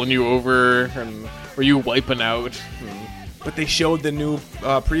 like, pulling you over, and... Or you wiping out. But they showed the new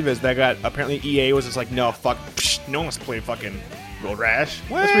previs that got, apparently EA was just like, no, fuck, psh, no one wants to play fucking Road Rash.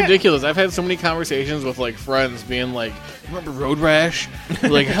 What? That's ridiculous. I've had so many conversations with like friends being like, "Remember Road Rash?"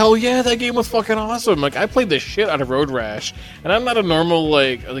 Like, hell yeah, that game was fucking awesome. Like, I played the shit out of Road Rash, and I'm not a normal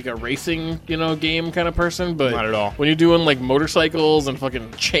like a racing game kind of person, but Not at all. when you're doing like motorcycles and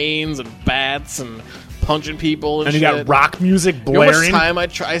fucking chains and bats and punching people and And you shit. got rock music You know how much blaring. time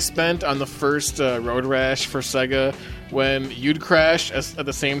I spent on the first Road Rash for Sega when you'd crash at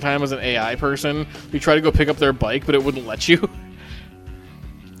the same time as an AI person? You try to go pick up their bike, but it wouldn't let you.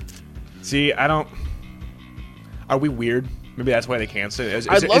 See, I don't... Are we weird? Maybe that's why they canceled it.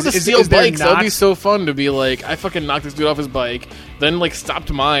 I'd love to steal there bikes. That'd not- be so fun to be like, I fucking knocked this dude off his bike, then like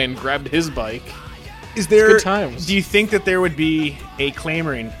stopped mine, grabbed his bike. Is there? good times. Do you think that there would be a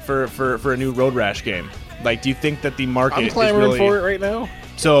clamoring for a new Road Rash game? Like, do you think that the market I'm is clamoring really... for it right now.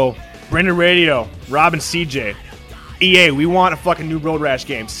 So, Brendan Radio, Rob and CJ, EA, we want a fucking new Road Rash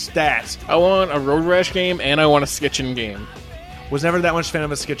game. Stats. I want a Road Rash game and I want a Skitchin game. Was never that much fan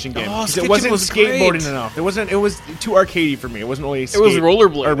of a Skitchin game. Oh, 'Cause Skitchin it wasn't was skateboarding great. enough. It wasn't. It was too arcadey for me. It wasn't really. It was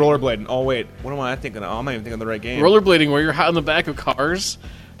rollerblading. Or rollerblading. Oh wait, what am I thinking of? Oh, I'm not even thinking of the right game. Rollerblading where you're hot in the back of cars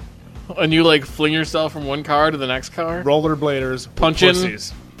and you like fling yourself from one car to the next car, Rollerbladers, with punching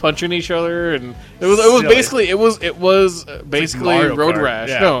pussies. each other, and it was Silly. basically Mario Road Kart, Rash.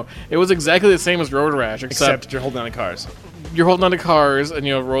 yeah. No, it was exactly the same as Road Rash, Except you're holding on to cars. you're holding on to cars and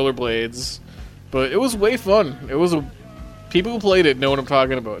you have rollerblades. But it was way fun. It was people who played it know what I'm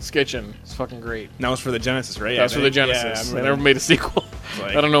talking about. Skitchin. It's fucking great. And that was for the Genesis, right? That's for the Yeah, I Genesis. remember they never made a sequel.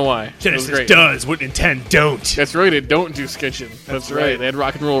 like- I don't know why. It was Genesis great. does what Nintendo don't. That's right. It don't do Skitchin. That's right. right. They had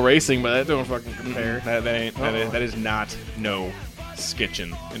Rock and Roll Racing, but that don't fucking compare. That is not no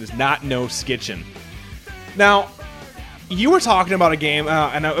Skitchin. It is not no Skitchin. Now, you were talking about a game,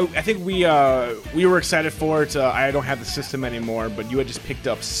 and I think we were excited for it. I don't have the system anymore, but you had just picked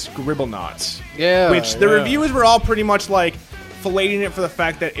up Scribblenauts. Yeah. Which the yeah. reviewers were all pretty much like filleting it for the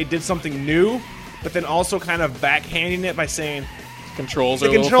fact that it did something new, but then also kind of backhanding it by saying Controls the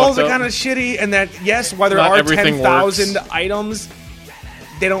are controls are kind kind of shitty, and that yes, while there Not are everything 10,000 works. items,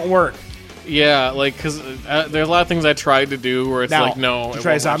 they don't work. Yeah, like, because there's a lot of things I tried to do where it's Now, like, no, did you it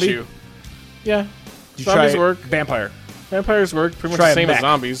try won't let zombie? you. Yeah. You Zombies try work. Vampire. Vampires work pretty much Try the a same mech. as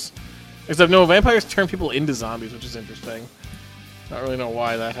zombies. Except, no, vampires turn people into zombies, which is interesting. I don't really know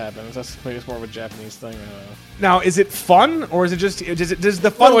why that happens. That's maybe it's more of a Japanese thing. I don't know. Now, is it fun, or is it just does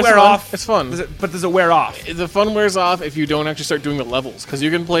the fun No, it's wear fun. off? It's fun. Does it wear off? The fun wears off if you don't actually start doing the levels, because you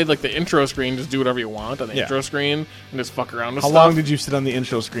can play like the intro screen, just do whatever you want on the Yeah. intro screen and just fuck around with How stuff. long did you sit on the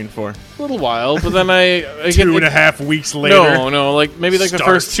intro screen for? A little while, but then I get 2.5 weeks later. No, like maybe like the Start.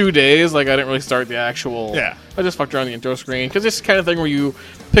 first 2 days, like I didn't really start the actual. Yeah. I just fucked around the intro screen because it's the kind of thing where you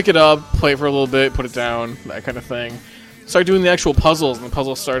pick it up, play it for a little bit, put it down, that kind of thing. Start doing the actual puzzles, and the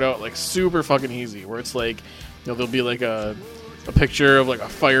puzzles start out like super fucking easy, where it's like, there'll be like a picture of like a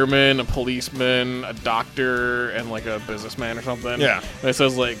fireman, a policeman, a doctor, and like a businessman or something. Yeah. And it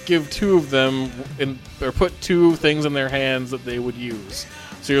says like give 2 of them or put 2 things in their hands that they would use.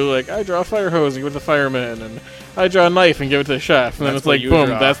 So you're like, I draw a fire hose and give it to the fireman, and I draw a knife and give it to the chef, and then That's it's what like you boom,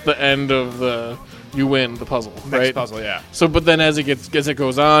 draw. that's the end of the you win the puzzle, Next right? puzzle, yeah. So, but then as it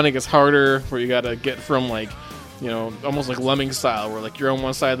goes on, it gets harder, where you gotta get from like, you know, almost like Lemming style, where like you're on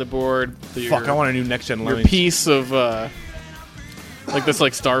one side of the board. Fuck, I want a new next gen your Lemmings. piece of like this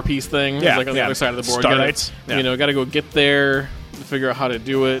like star piece thing is Yeah, like on the yeah. other side of the board. Starlights. You gotta, you know, gotta go get there, figure out how to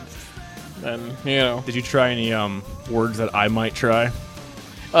do it, and you know. Did you try any words that I might try?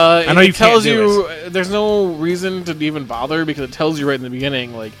 I know you it tells can't do you there's no reason to even bother because it tells you right in the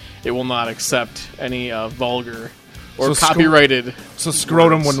beginning like it will not accept any vulgar or So copyrighted. So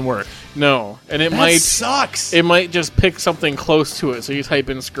scrotum words. wouldn't work. No, and it That might sucks. it might just pick something close to it. So you type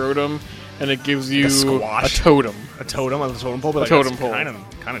in scrotum, and it gives you squash? a totem. A totem on the totem pole, but totem pole. kind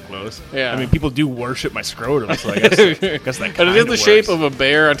of close. Yeah. I mean, people do worship my scrotum, so I guess that And it is the shape of a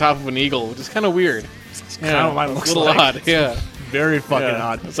bear on top of an eagle, which is kind of weird. kind of what it it's looks a little like. odd. Yeah, Very fucking yeah.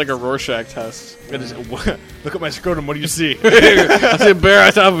 odd. It's like a Rorschach test. It is, look at my scrotum. What do you see? I see a bear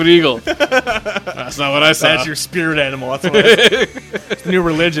on top of an eagle. That's not what I saw. That's your spirit animal. That's what it is. It's the new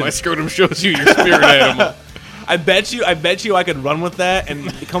religion. My scrotum shows you your spirit animal. I bet you I could run with that and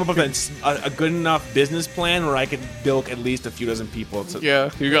come up with a good enough business plan where I could bilk at least a few dozen people. Yeah,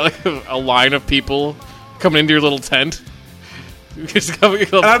 you got like a line of people coming into your little tent. You're just covered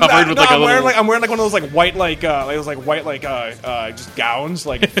with like a little. I'm wearing like one of those like white just gowns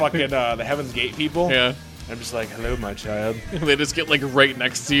like fucking the Heaven's Gate people. Yeah. I'm just like, hello, my child. They just get like right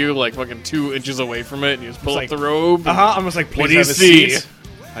next to you, like fucking 2 inches away from it, and you just pull up like, the robe. I'm just like, please What do you have a see? seat.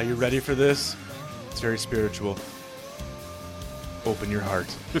 Are you ready for this? It's very spiritual. Open your heart.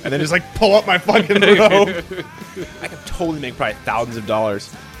 And then just like pull up my fucking robe. I could totally make probably thousands of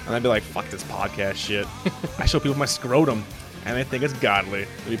dollars. And I'd be like, fuck this podcast shit. I show people my scrotum. And I think it's godly.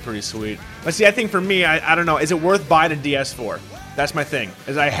 It'd be pretty sweet. But see, I think for me, I don't know. Is it worth buying a DS for? That's my thing.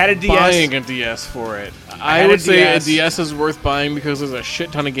 Is I had a DS. Buying a DS for it. I had a would say DS. a DS is worth buying because there's a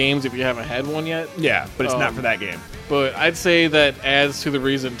shit ton of games if you haven't had one yet. Yeah, but it's not Um, for that game. But I'd say that adds to the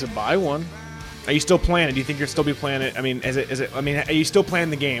reason to buy one. Are you still playing it? Do you think you'll still be playing it? I mean, is it? I mean, are you still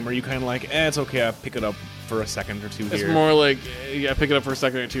playing the game? Or are you kind of like, it's okay, I'll pick it up for a second or two It's here? more like, yeah, pick it up for a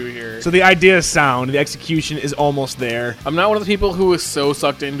second or 2 here. So the idea is sound. The execution is almost there. I'm not one of the people who is so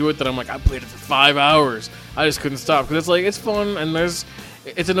sucked into it that I'm like, I played it for 5 hours. I just couldn't stop. Because it's like, it's fun, and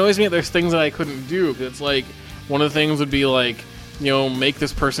it annoys me that there's things that I couldn't do. 'Cause it's like, one of the things would be like, you know, make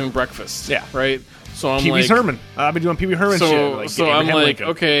this person breakfast. Yeah. Right? So I'm Pee Wee like... Herman. I've been doing Pee Wee Herman shit. So, Like so I'm Abraham like, Lincoln.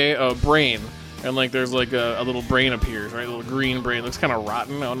 okay, brain. And like, there's like a little brain appears, right? A little green brain. Looks kind of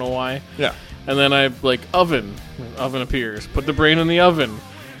rotten. I don't know why. Yeah. And then I like oven appears. Put the brain in the oven,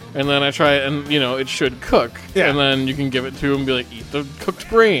 and then I try it, and you know it should cook. Yeah. And then you can give it to them and be like, eat the cooked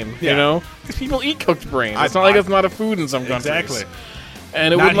brain. Yeah. You know, because people eat cooked brain. It's I- not like I- it's not a food in some countries. Exactly.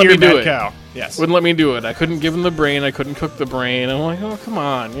 And it Not wouldn't let here, me do Mad it. Cow. Yes. Wouldn't let me do it. I couldn't give them the brain. I couldn't cook the brain. I'm like, oh come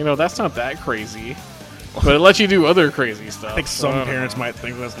on, you know that's not that crazy. But it lets you do other crazy stuff. I think some don't parents know. might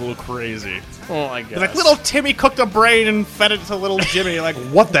think that's a little crazy. Well, I guess. They're like, little Timmy cooked a brain and fed it to little Jimmy. Like,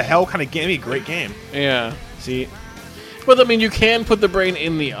 what the hell kind of game? Great game. Yeah. See, But I mean, you can put the brain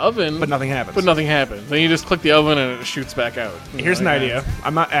in the oven, but nothing happens. But nothing happens. Then you just click the oven and it shoots back out. Here's an idea.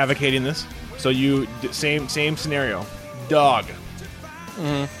 I'm not advocating this. So same scenario. Dog.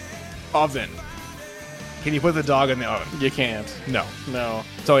 Oven. Can you put the dog in the oven? You can't. No. No.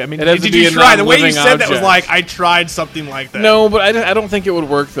 So I mean, It has to did be you a try? The way you non-living said that was object. like I tried something like that. No, but I don't think it would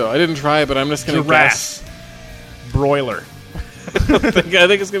work though. I didn't try it, but I'm just gonna guess. Giraffes. Broiler. I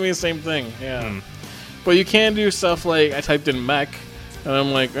think it's gonna be the same thing. Yeah. But you can do stuff like I typed in mech, and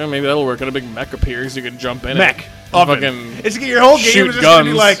I'm like, maybe that'll work. And a big mech appears. You can jump in Mech. it. Oven. Fucking It's your whole game shoot is just gonna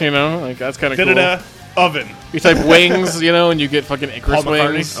guns. be like You know, like that's kind of cool. da-da-da, oven. You type wings, you know, and you get fucking Icarus Paul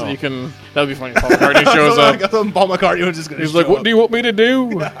McCartney? wings. Oh. You can. That would be funny. Paul McCartney shows up. Paul McCartney was just gonna. He's like, "What do you want me to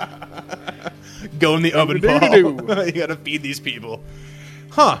do?" Go in the oven, do-do-do. Paul. You gotta feed these people.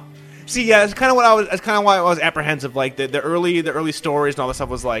 Huh. See, yeah, it's kind of what I was. That's kind of why I was apprehensive. Like the early stories and all this stuff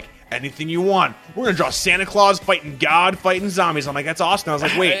was like anything you want. We're gonna draw Santa Claus fighting God, fighting zombies. I'm like, that's awesome. I was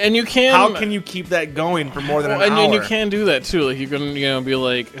like, wait, And you can- How can you keep that going for more than an hour? And you can do that too. Like you can, be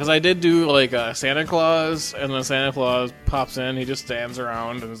like, because I did do like Santa Claus, and then Santa Claus pops in. He just stands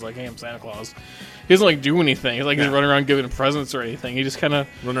around and is like, "Hey, I'm Santa Claus." He doesn't like do anything. He's like he's running around giving presents or anything. He just kind of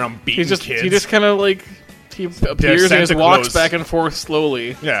Running around beating kids. He just kind of like he appears and Santa just walks Claus. back and forth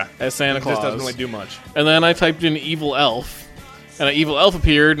slowly. Yeah, as Santa It Claus just doesn't really do much. And then I typed in evil elf, and an evil elf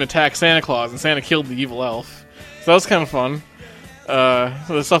appeared and attacked Santa Claus, and Santa killed the evil elf. So that was kind of fun. So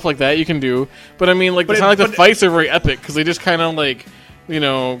there's stuff like that you can do. But I mean, like, it's not like the fights are very epic, because they just kind of, like,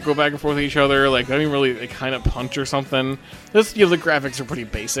 go back and forth with each other. Like, I don't even really kind of punch or something. This, the graphics are pretty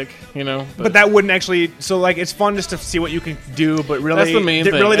basic, But that wouldn't actually. So, like, it's fun just to see what you can do, but really, That's the main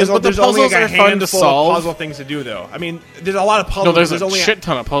thing. Really, there's But the only like puzzles a are fun to handful solve. of puzzle things to do, though. I mean, there's a lot of puzzles. No, there's only a shit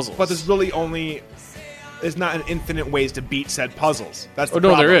ton of puzzles. But there's really only. There's not an infinite ways to beat said puzzles. That's the no,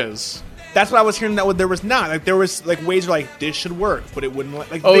 problem. there is. That's what I was hearing. That there was not. Like there was like ways where like this should work, but it wouldn't.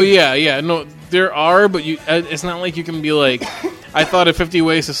 Like Oh yeah. No, there are, but it's not like you can be like, I thought of 50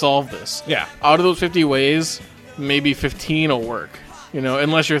 ways to solve this. Yeah. Out of those 50 ways, maybe 15 will work.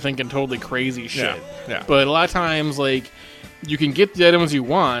 Unless you're thinking totally crazy shit. Yeah. But a lot of times, like, you can get the items you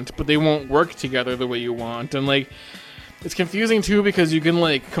want, but they won't work together the way you want, and like, it's confusing too because you can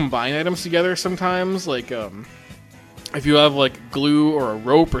like combine items together sometimes, like if you have like glue or a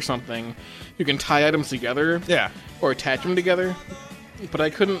rope or something, you can tie items together. Yeah. Or attach them together. But I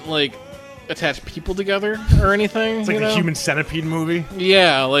couldn't like attach people together or anything. It's like the Human Centipede movie.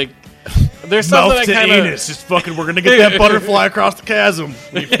 Yeah, like there's something Mouth I to kind of. anus. Just fucking. We're gonna get that butterfly across the chasm.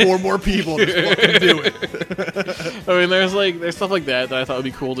 We need 4 more people. Just fucking do it. I mean, there's stuff like that I thought would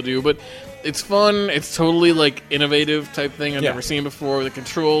be cool to do, but it's fun. It's totally like innovative type thing I've never seen before. The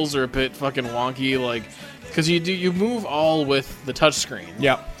controls are a bit fucking wonky, like because you move all with the touchscreen.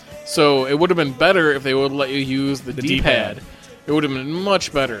 Yep. So it would have been better if they would let you use the D-pad. D-pad. It would have been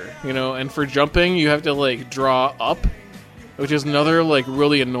much better, And for jumping, you have to like draw up, which is another like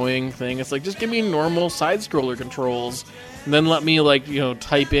really annoying thing. It's like just give me normal side scroller controls, and then let me like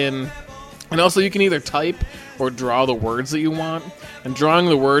type in. And also, you can either type or draw the words that you want. And drawing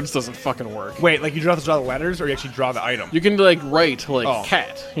the words doesn't fucking work. Wait, like you draw the letters, or you actually draw the item? You can like write like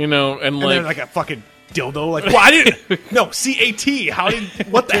cat, and And like then like a fucking dildo. Like, well, I didn't. No, CAT. How did?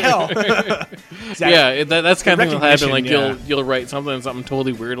 What the hell? yeah, that's kind of thing that'll happen. Like recognition, you'll write something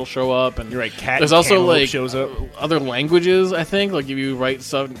totally weird will show up, and You're right. Cat. there's also cantaloupe like shows up. other languages. I think like if you write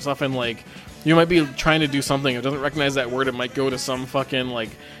stuff in like you might be trying to do something. If it doesn't recognize that word, it might go to some fucking like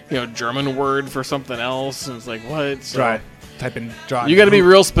German word for something else, and it's like what? So Try. Type in draw. you got to be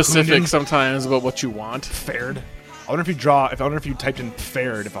real specific Kunden. sometimes about what you want. Fared. I wonder if you typed in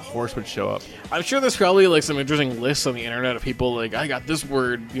fared, if a horse would show up. I'm sure there's probably like some interesting lists on the internet of people like I got this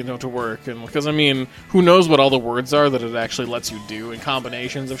word to work, and because I mean who knows what all the words are that it actually lets you do in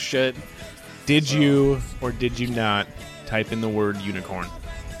combinations of shit. Did you or did you not type in the word unicorn?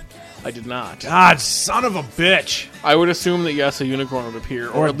 I did not. God, son of a bitch! I would assume that yes, a unicorn would appear,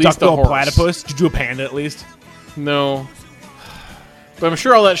 or Or at least a duckbill horse. platypus? Did you do a panda at least? No, but I'm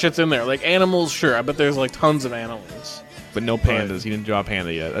sure all that shit's in there. Like animals, sure. I bet there's like tons of animals. But no pandas. You didn't draw a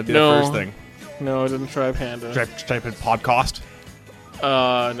panda yet. That'd be No. the first thing. No, I didn't try panda. Type in podcast. No.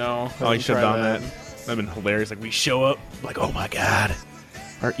 I Oh, you didn't should have try done that. That'd been hilarious. Like we show up, like, oh my god,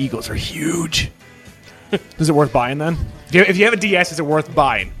 our eagles are huge. Is it worth buying then? If you have a DS, is it worth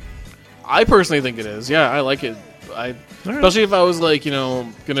buying? I personally think it is. Yeah, I like it. Especially if I was like,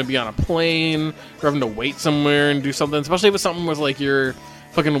 gonna be on a plane or having to wait somewhere and do something. Especially if it's something with like you're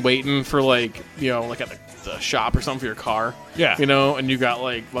fucking waiting for like like at the shop or something for your car. Yeah. And you got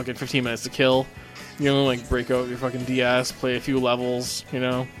like fucking 15 minutes to kill. Like break out your fucking DS, play a few levels.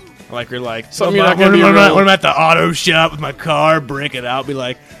 Like you're like, Something you're not gonna be when real- I'm at the auto shop with my car, break it out, be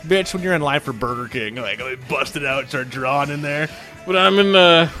like, bitch, when you're in line for Burger King, like, I bust it out and start drawing in there. When I'm in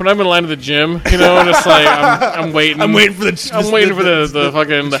line at the gym, and it's like I'm waiting. I'm waiting for the. I'm waiting for the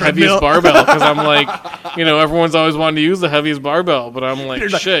fucking the heaviest treadmill. barbell because I'm like, everyone's always wanting to use the heaviest barbell, but I'm like,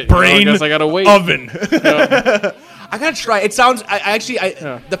 There's a shit, brain I guess I gotta wait. oven. Yeah. I gotta try. It sounds. The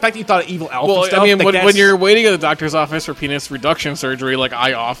fact that you thought of evil elf. Well, and stuff, I mean, like when you're waiting at the doctor's office for penis reduction surgery, like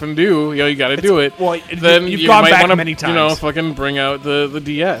I often do, you gotta do it. well, then you've you gone might back wanna, many times. fucking bring out the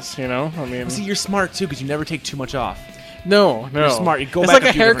DS. I mean, See, you're smart too because you never take too much off. no, You're smart. You go it's back like a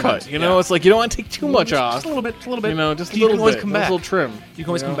a few different haircut. times. You know, Yeah. it's like you don't want to take too much off. Just a little bit. Just a little bit. Just a You little can always bit. come A back. little trim. You can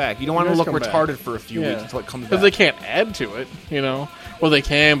always come back. You don't You want to always look come back. retarded for a few weeks until it comes back. Because they can't add to it. Well, they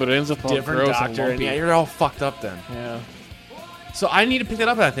can, but it ends up all Different gross doctor. and And lumpy. yeah, you're all fucked up then. Yeah. So I need to pick that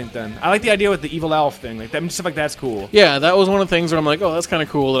up, I think, then. I like the idea with the evil elf thing. Like that, stuff like that's cool. Yeah, that was one of the things where I'm like, oh, that's kind of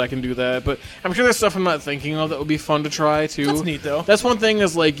cool that I can do that. But I'm sure there's stuff I'm not thinking of that would be fun to try, too. That's neat, though. That's one thing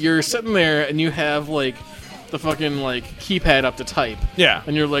is, like, you're sitting there and you have, like, the fucking, like, keypad up to type. Yeah.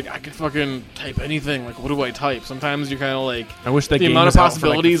 And you're like, I could fucking type anything. Like, what do I type? Sometimes you're kind of like... I wish that the game amount of was out for,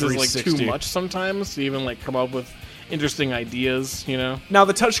 like, possibilities the is, like, too 360. much sometimes to even, like, come up with interesting ideas, you know? Now,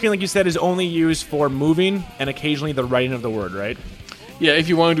 the touchscreen, like you said, is only used for moving and occasionally the writing of the word, right? Yeah, if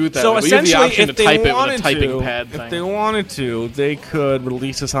you want to do it that So way. But you have the essentially, option if to they type it with a wanted typing to, pad if thing. they wanted to, they could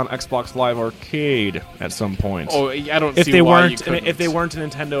release this on Xbox Live Arcade at some point. Oh, I don't if see they why weren't, you couldn't. if they weren't a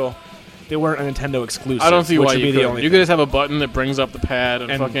Nintendo, they weren't a Nintendo exclusive. I don't see which why would you be could. the only You thing. could just have a button that brings up the pad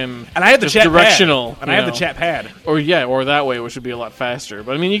and fucking... And I have the just chat directional. pad. And you I have the know. chat pad. Or yeah, or that way, which would be a lot faster.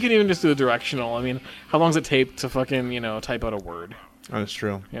 But I mean, you can even just do the directional. I mean, how long does it take to fucking, type out a word? That's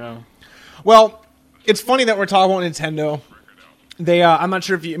true. You know? Well, it's funny that we're talking about Nintendo. They, I'm not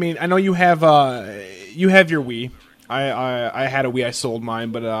sure if you. I mean, I know you have your Wii. I had a Wii. I sold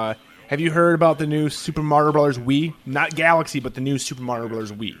mine, but have you heard about the new Super Mario Brothers Wii? Not Galaxy, but the new Super Mario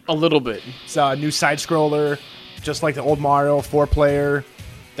Brothers Wii. A little bit. It's a new side scroller, just like the old Mario 4-player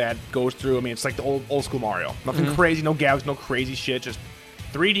that goes through. I mean, it's like the old school Mario. Nothing crazy, no Galaxy, no crazy shit. Just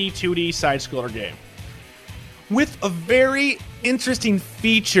 3D, 2D side scroller game with a very interesting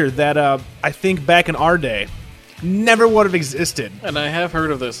feature that I think back in our day never would have existed. And I have heard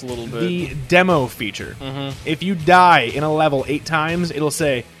of this a little bit. The demo feature. If you die in a level 8 times, it'll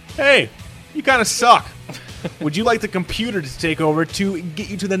say, "Hey, you kind of suck. Would you like the computer to take over to get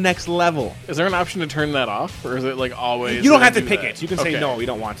you to the next level?" Is there an option to turn that off? Or is it like always... You don't have to do pick that? it. You can say Okay. no, you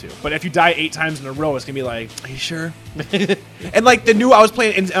don't want to. But if you die 8 times in a row, it's gonna be like, "Are you sure?" And like the new, I was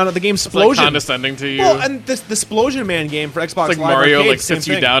playing the game It's like Splosion. condescending to you. Well, and this the Splosion Man game for Xbox it's like Live Mario Arcade, like same sits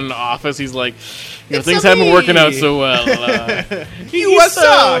you thing. down in the office. He's like, It's things a haven't been working out me. so well. You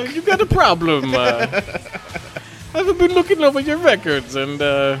suck. You've got a problem. I've been looking over your records and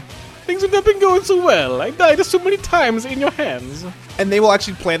things have not been going so well. I died so many times in your hands. And they will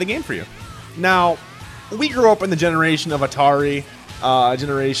actually play the game for you. Now, we grew up in the generation of Atari,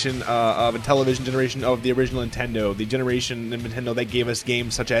 generation of a television generation of the original Nintendo, the generation of Nintendo that gave us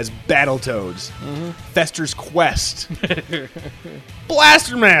games such as Battletoads, Fester's Quest,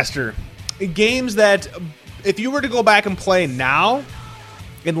 Blaster Master, games that if you were to go back and play now,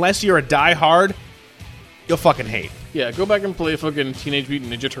 unless you're a diehard, you'll fucking hate. Yeah, go back and play fucking Teenage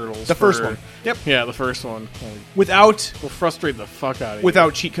Mutant Ninja Turtles. The first one. Yep. Yeah, the first one. Without Will frustrate the fuck out of you.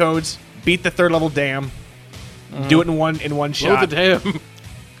 without cheat codes, beat the 3rd level dam, do it in one Blow shot. the damn. Do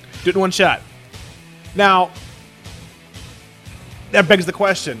it in one shot. Now, that begs the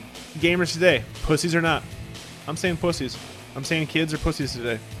question: gamers today, pussies or not? I'm saying pussies. I'm saying kids are pussies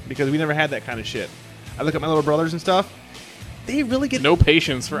today because we never had that kind of shit. I look at my little brothers and stuff. They really get No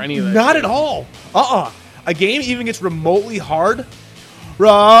patience for any of that. not shit. at all. A game even gets remotely hard.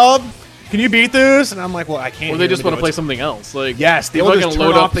 Rob, can you beat this? And I'm like, well, I can't. Or they Here, just let me want to do play it. something else. Like Yes, they they'll will fucking just load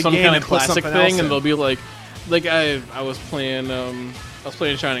turn up off the some game kind and of put classic something thing, else and in. they'll be like I was playing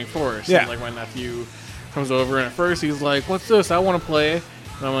Shining Force. Yeah. And like my nephew comes over, and at first he's like, "What's this? I want to play."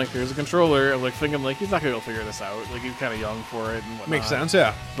 And I'm like, "Here's a controller." I'm like thinking like he's not gonna be able to figure this out. Like he's kind of young for it and whatnot. Makes sense,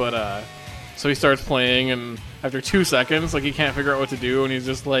 yeah. But so he starts playing, and after 2 seconds, like he can't figure out what to do, and he's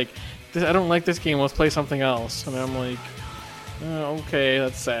just like, "I don't like this game. Let's play something else." And I'm like, oh, "Okay,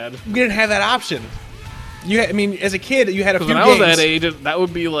 that's sad." We didn't have that option. I mean, as a kid, you had a few Because when games. I was that age, that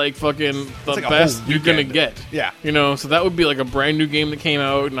would be like fucking the like a best whole you're gonna weekend. get. Yeah. You know, so that would be like a brand new game that came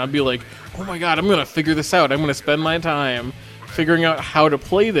out, and I'd be like, oh my god, I'm gonna figure this out. I'm gonna spend my time figuring out how to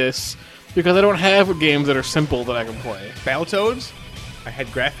play this because I don't have games that are simple that I can play. Battletoads, I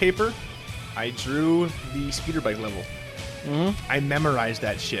had graph paper. I drew the speeder bike level. I memorized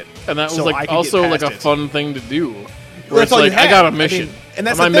that shit. And that was so I like could also get like a past it. fun thing to do. Well, Where that's it's all you like, I had. got a I mean, mission. and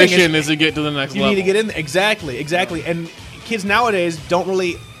that's my the thing, mission is is to get to the next You level. need to get in exactly. And kids nowadays don't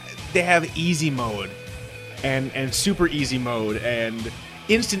really. They have easy mode, and super easy mode, and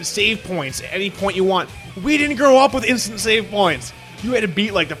instant save points at any point you want. We didn't grow up with instant save points. You had to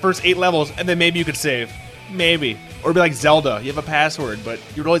beat like the first 8 levels, and then maybe you could save, maybe, or be like Zelda. You have a password, but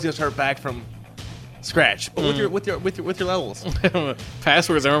you're always gonna start back from scratch. But with your levels,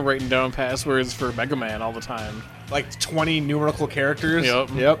 Passwords. I remember writing down passwords for Mega Man all the time. like 20 numerical characters.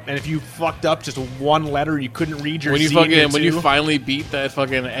 Yep. And if you fucked up just one letter, you couldn't read your When you Z and your when you 2. finally beat that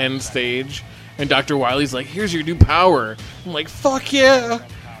fucking end stage, and Dr. Wily's like, "Here's your new power." I'm like, "Fuck yeah,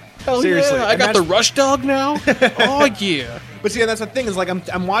 hell Seriously, yeah! I and got the that's- Rush Dog now. Oh yeah." But see, that's the thing is like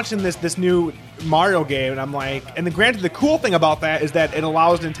I'm watching this new Mario game, and I'm like, and granted, the cool thing about that is that it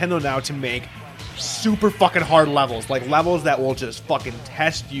allows Nintendo now to make super fucking hard levels, like levels that will just fucking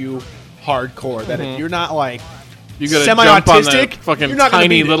test you hardcore. That if you're not like You gotta jump on that semi-autistic, fucking you're not gonna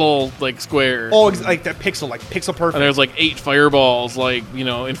tiny beat it. little like square. like that pixel, like pixel perfect. And there's like 8 fireballs, like, you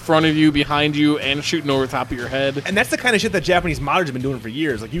know, in front of you, behind you, and shooting over the top of your head. And that's the kind of shit that Japanese modders have been doing for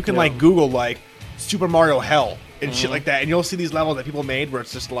years. Like you can Yeah. like Google like Super Mario Hell and shit like that, and you'll see these levels that people made where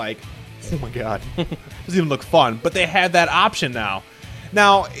it's just like, oh my god, doesn't even look fun. But they have that option now.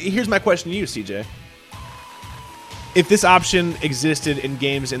 Now, here's my question to you, CJ. If this option existed in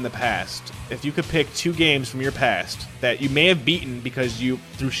games in the past, if you could pick 2 games from your past that you may have beaten because you,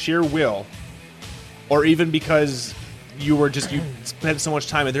 through sheer will, or even because you spent so much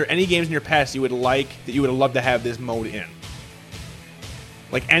time, are there any games in your past you would like that you would have loved to have this mode in?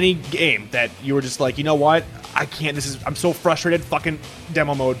 Like any game that you were just like, you know what? I'm so frustrated, fucking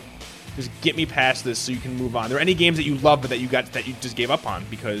demo mode. Just get me past this so you can move on. Are there any games that you loved but that you just gave up on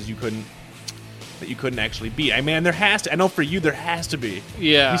because you couldn't actually beat? I mean, there has to. I know for you there has to be.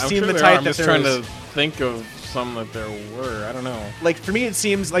 Yeah, You I'm seem sure the there type are. I'm that just trying there's- to think of some that there were. I don't know. Like for me, it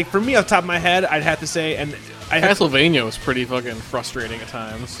seems like for me off the top of my head, I'd have to say, and Castlevania was pretty fucking frustrating at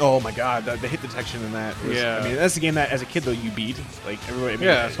times. Oh my god, the hit detection in that. Yeah. I mean, that's the game that as a kid though you beat. Like everybody. I mean,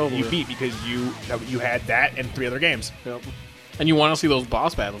 Yeah, totally. You beat because you had that and 3 other games. Yep. And you want to see those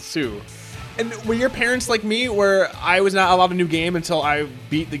boss battles too. And were your parents like me, where I was not allowed a new game until I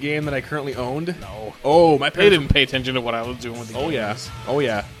beat the game that I currently owned? No. Oh, my They parents. didn't pay attention to what I was doing with the Oh yeah. games. Oh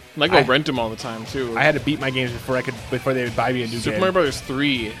yeah. And I go I- rent them all the time too. I had to beat my games before they would buy me a new Super game. Mario Brothers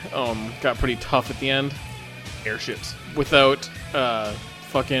 3 got pretty tough at the end Airships. without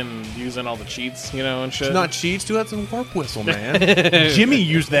fucking using all the cheats, you know, and shit. It's not cheats, dude. That's a warp whistle, man. Jimmy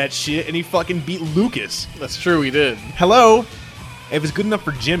used that shit and he fucking beat Lucas. That's true, he did. Hello. If it's good enough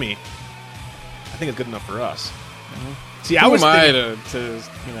for Jimmy, I think it's good enough for us. See, I Who was am I thinking- to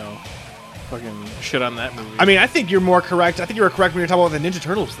you know, fucking shit on that movie? I mean, I think you're more correct. I think you were correct when you were talking about the Ninja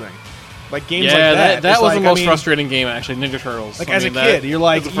Turtles thing. Like games yeah, like that. that It's was like, the most I mean, frustrating game actually. Ninja Turtles. Like I as mean, a that- kid, you're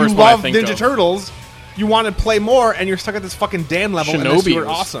like, that's the you first one I love think Ninja of. Turtles. You want to play more, and you're stuck at this fucking Dan level. and it's Shinobi super was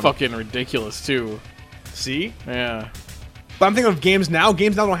awesome. fucking ridiculous too. See, Yeah. but I'm thinking of games now.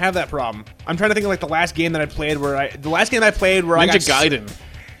 Games now don't have that problem. I'm trying to think of like the last game that I played where I Ninja got Gaiden.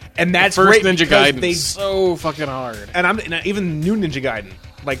 and that's First great Ninja because Gaiden. They So fucking hard. and even new Ninja Gaiden,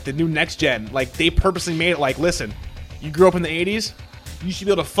 like the new next gen, like they purposely made it like, listen, you grew up in the 80s, you should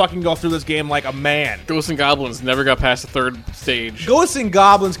be able to fucking go through this game like a man. Ghosts and Goblins never got past the 3rd stage. Ghosts and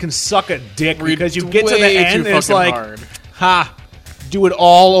Goblins can suck a dick because you get to the Way end too and it's fucking like, hard. ha, do it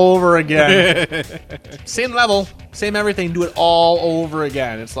all over again. Same level, same everything, do it all over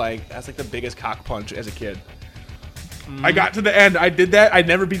again. It's like, that's like the biggest cock punch as a kid. I got to the end, I did that, I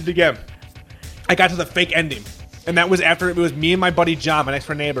never beat it again. I got to the fake ending. And that was after it was me and my buddy John, my next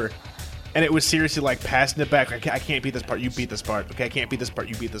door neighbor. And it was seriously like passing it back. I can't beat this part, you beat this part. Okay, I can't beat this part,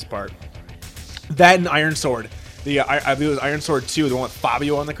 you beat this part. That and Iron Sword. I believe it was Iron Sword 2, the one with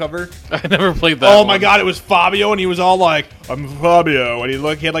Fabio on the cover. I never played that. Oh my one. god, it was Fabio, and he was all like, "I'm Fabio," and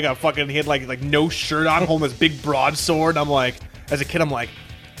he had like a fucking, he had like no shirt on, holding this big broadsword. I'm like, as a kid, I'm like,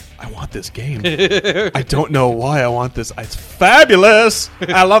 I want this game. I don't know why I want this. It's fabulous.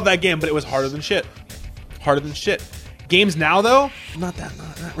 I love that game, but it was harder than shit. Harder than shit. Games now though, not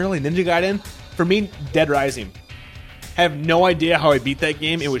really. Ninja Gaiden, for me, Dead Rising. I have no idea how I beat that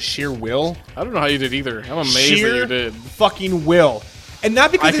game. It was sheer will. I don't know how you did either. I'm amazed Sheer that you did. fucking will. And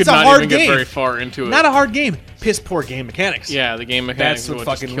not because I it's could a not hard even game. get very far into it. Not a hard game. Piss poor game mechanics. Yeah, the game mechanics That's what is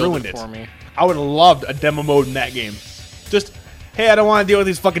what just fucking killed ruined it it for me. I would have loved a demo mode in that game. Just, hey, I don't want to deal with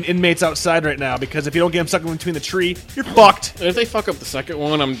these fucking inmates outside right now because if you don't get them stuck in between the tree, you're fucked. And if they fuck up the second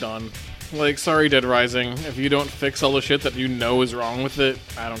one, I'm done. Like, sorry, Dead Rising. If you don't fix all the shit that you know is wrong with it,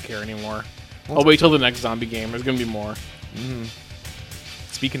 I don't care anymore. I'll wait till the next zombie game. There's gonna be more.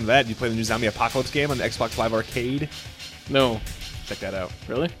 Speaking of that, you play the new Zombie Apocalypse game on the Xbox Live Arcade? No, Check that out.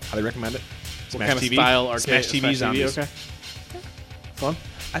 really? Highly recommend it. What kind of style arcade? Smash TV zombies. Okay. Fun.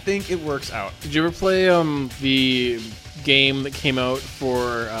 I think it works out. Did you ever play the game that came out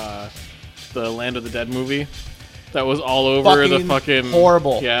for the Land of the Dead movie? That was all over the fucking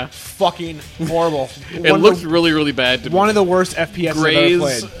horrible. Yeah, Fucking horrible. it looked really, really bad. To me. one of the worst FPS I've ever grays.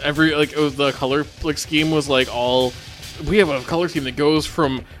 played. Every like it was the color like scheme was like all. We have a color scheme that goes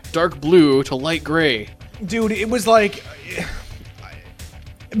from dark blue to light gray. Dude, it was like,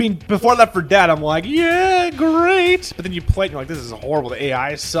 I mean, before Left 4 Dead, I'm like, yeah, great. But then you play it, and you're like, this is horrible. The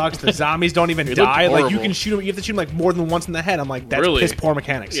AI sucks. The zombies don't even It die. looked Like, you horrible. can shoot them. You have to shoot them like more than once in the head. I'm like, that's Really? piss poor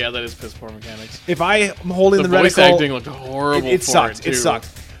mechanics. Yeah, that is piss poor mechanics. If I am holding The the, voice reticle, acting looked horrible. it for sucked. It, too. It sucked.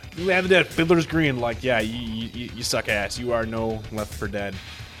 You have that Fiddler's Green. Like, yeah, you suck ass. You are no Left 4 Dead.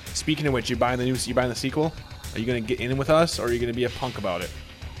 Speaking of which, you buying the sequel? Are you gonna get in with us, or are you gonna be a punk about it?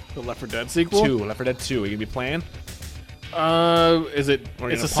 The Left 4 Dead sequel? 2, Left 4 Dead 2. Are you gonna be playing? Is it? Or are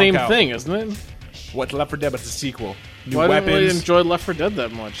you It's the gonna same punk out? thing, isn't it? What's Left 4 Dead, but it's a sequel. New Well, I didn't really weapons. enjoy Left 4 Dead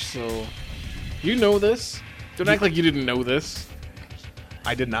that much, so you know this. Don't act like you didn't know this.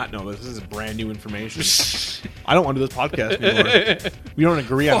 I did not know this. This is brand new information. I don't want to do this podcast anymore. We don't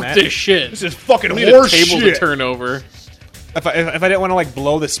agree on Fuck that. this shit. This is fucking I need a horse table shit. to turn over. If I didn't want to like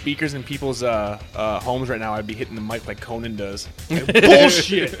blow the speakers in people's homes right now, I'd be hitting the mic like Conan does. Like,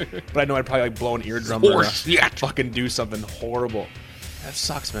 bullshit. But I know I'd probably like blow an eardrum or fucking do something horrible. That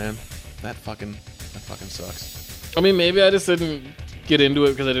sucks, man. That fucking sucks. I mean, maybe I just didn't get into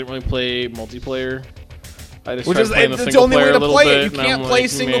it because I didn't really play multiplayer. I just Which tried is playing the it's the single only way player to a little play it. bit, You and can't I'm play like,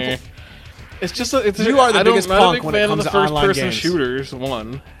 single. meh. It's just it's You are the I don't- biggest I'm not a punk big when it fan of comes the to online first-person games. shooters.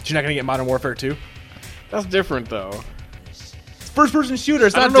 One, You're not gonna get Modern Warfare 2. that's different though. First-person shooter.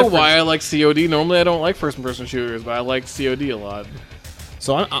 It's I not don't know different. why I like COD. Normally, I don't like first-person shooters, but I like COD a lot.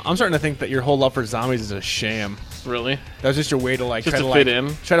 So I'm starting to think that your whole love for zombies is a sham. Really, That was just your way to like Just try to to fit like,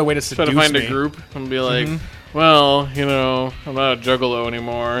 in. Try to way to try seduce to find me. a group and be like, well, you know, I'm not a juggalo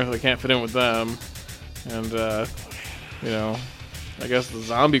anymore. I can't fit in with them, and you know, I guess the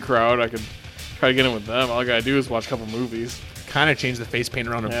zombie crowd, I could try to get in with them. All I gotta do is watch a couple movies. Kind of change the face paint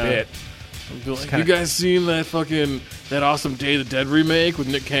around a Yeah. bit. And be like, kinda- you guys seen that awesome Day of the Dead remake with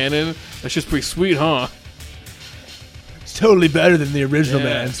Nick Cannon? That's just pretty sweet, huh? It's totally better than the original, Yeah.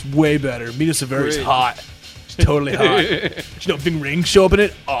 man. It's way better. Mina Severi's Great. hot. It's totally hot. Did you know Ving Rhames show up in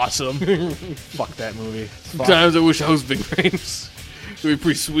it? Awesome. Fuck that movie. Fuck. Sometimes I wish I was Ving Rhames. It'd be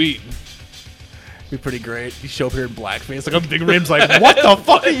pretty sweet. Be pretty great. You show up here in blackface. Like, I'm Ving Rhames like, what the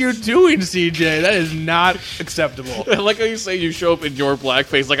fuck are you doing, CJ? That is not acceptable. I like how you say you show up in your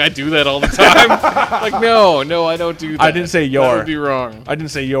blackface. Like I do that all the time. Like no, I don't do that. I didn't say your. That would be wrong. I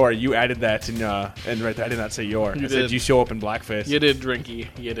didn't say your. You added that in, and right there, I did not say your. You I said did. you show up in blackface. You did, Drinky.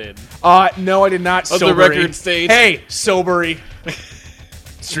 You did. No, I did not. Of the Sobery. record states. Hey, Sobery.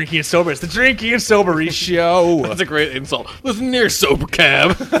 It's Drinky and Sober. It's the Drinky and Sobery show. That's a great insult. Listen here, sober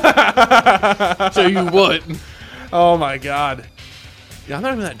cab. Tell you what. Oh my god. Yeah, I'm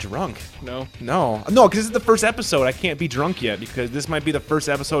not even that drunk. No. No, because this is the first episode. I can't be drunk yet because this might be the first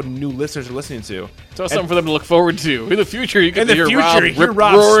episode new listeners are listening to. So it's something for them to look forward to. In the future, you In get the to hear future, Rob hear rip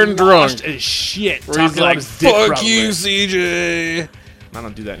Rob roaring sloshed drunk. as shit. Where he's talking about like, his dick, fuck probably. you, CJ. I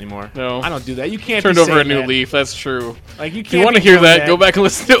don't do that anymore. No. I don't do that. You can't Turned be over a saying new that. leaf. That's true. Like you If can't. you want to be hear doing that, go back and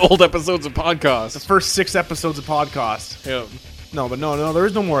listen to old episodes of podcasts. First 6 episodes of podcast. Yeah. No, but no, there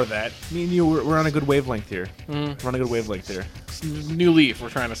is no more of that. Me and you, we're on a good wavelength here. We're on a good wavelength here. New leaf we're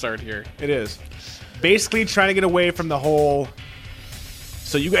trying to start here. It is. Basically trying to get away from the whole,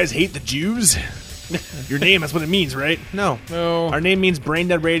 so you guys hate the Jews? Your name, that's what it means, right? No. No. Our name means Brain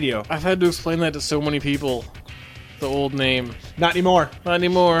Dead Radio. I've had to explain that to so many people. The old name. Not anymore. Not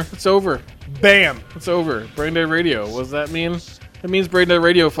anymore. It's over. Bam. It's over. Brain Dead Radio. What does that mean? It means Brain Dead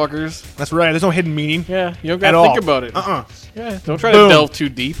Radio, fuckers. That's right. There's no hidden meaning. Yeah, you don't At gotta all. think about it. Yeah, don't try Boom. to delve too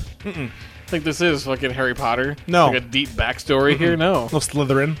deep. I think this is fucking Harry Potter. No. Like a deep backstory here. No. No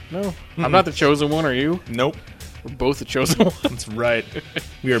Slytherin. No. I'm not the chosen one, are you? Nope. We're both the chosen one. That's right.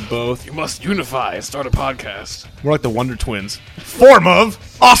 We are both. You must unify and start a podcast. We're like the Wonder Twins. Form of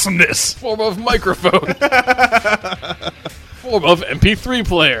awesomeness. Form of microphone. Form of MP3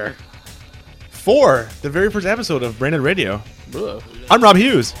 player. For the very first episode of Brain Dead Radio. Ugh. I'm Rob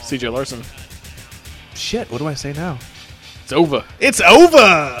Hughes. CJ Larson. Shit, what do I say now? It's over. It's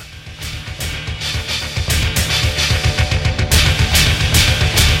over!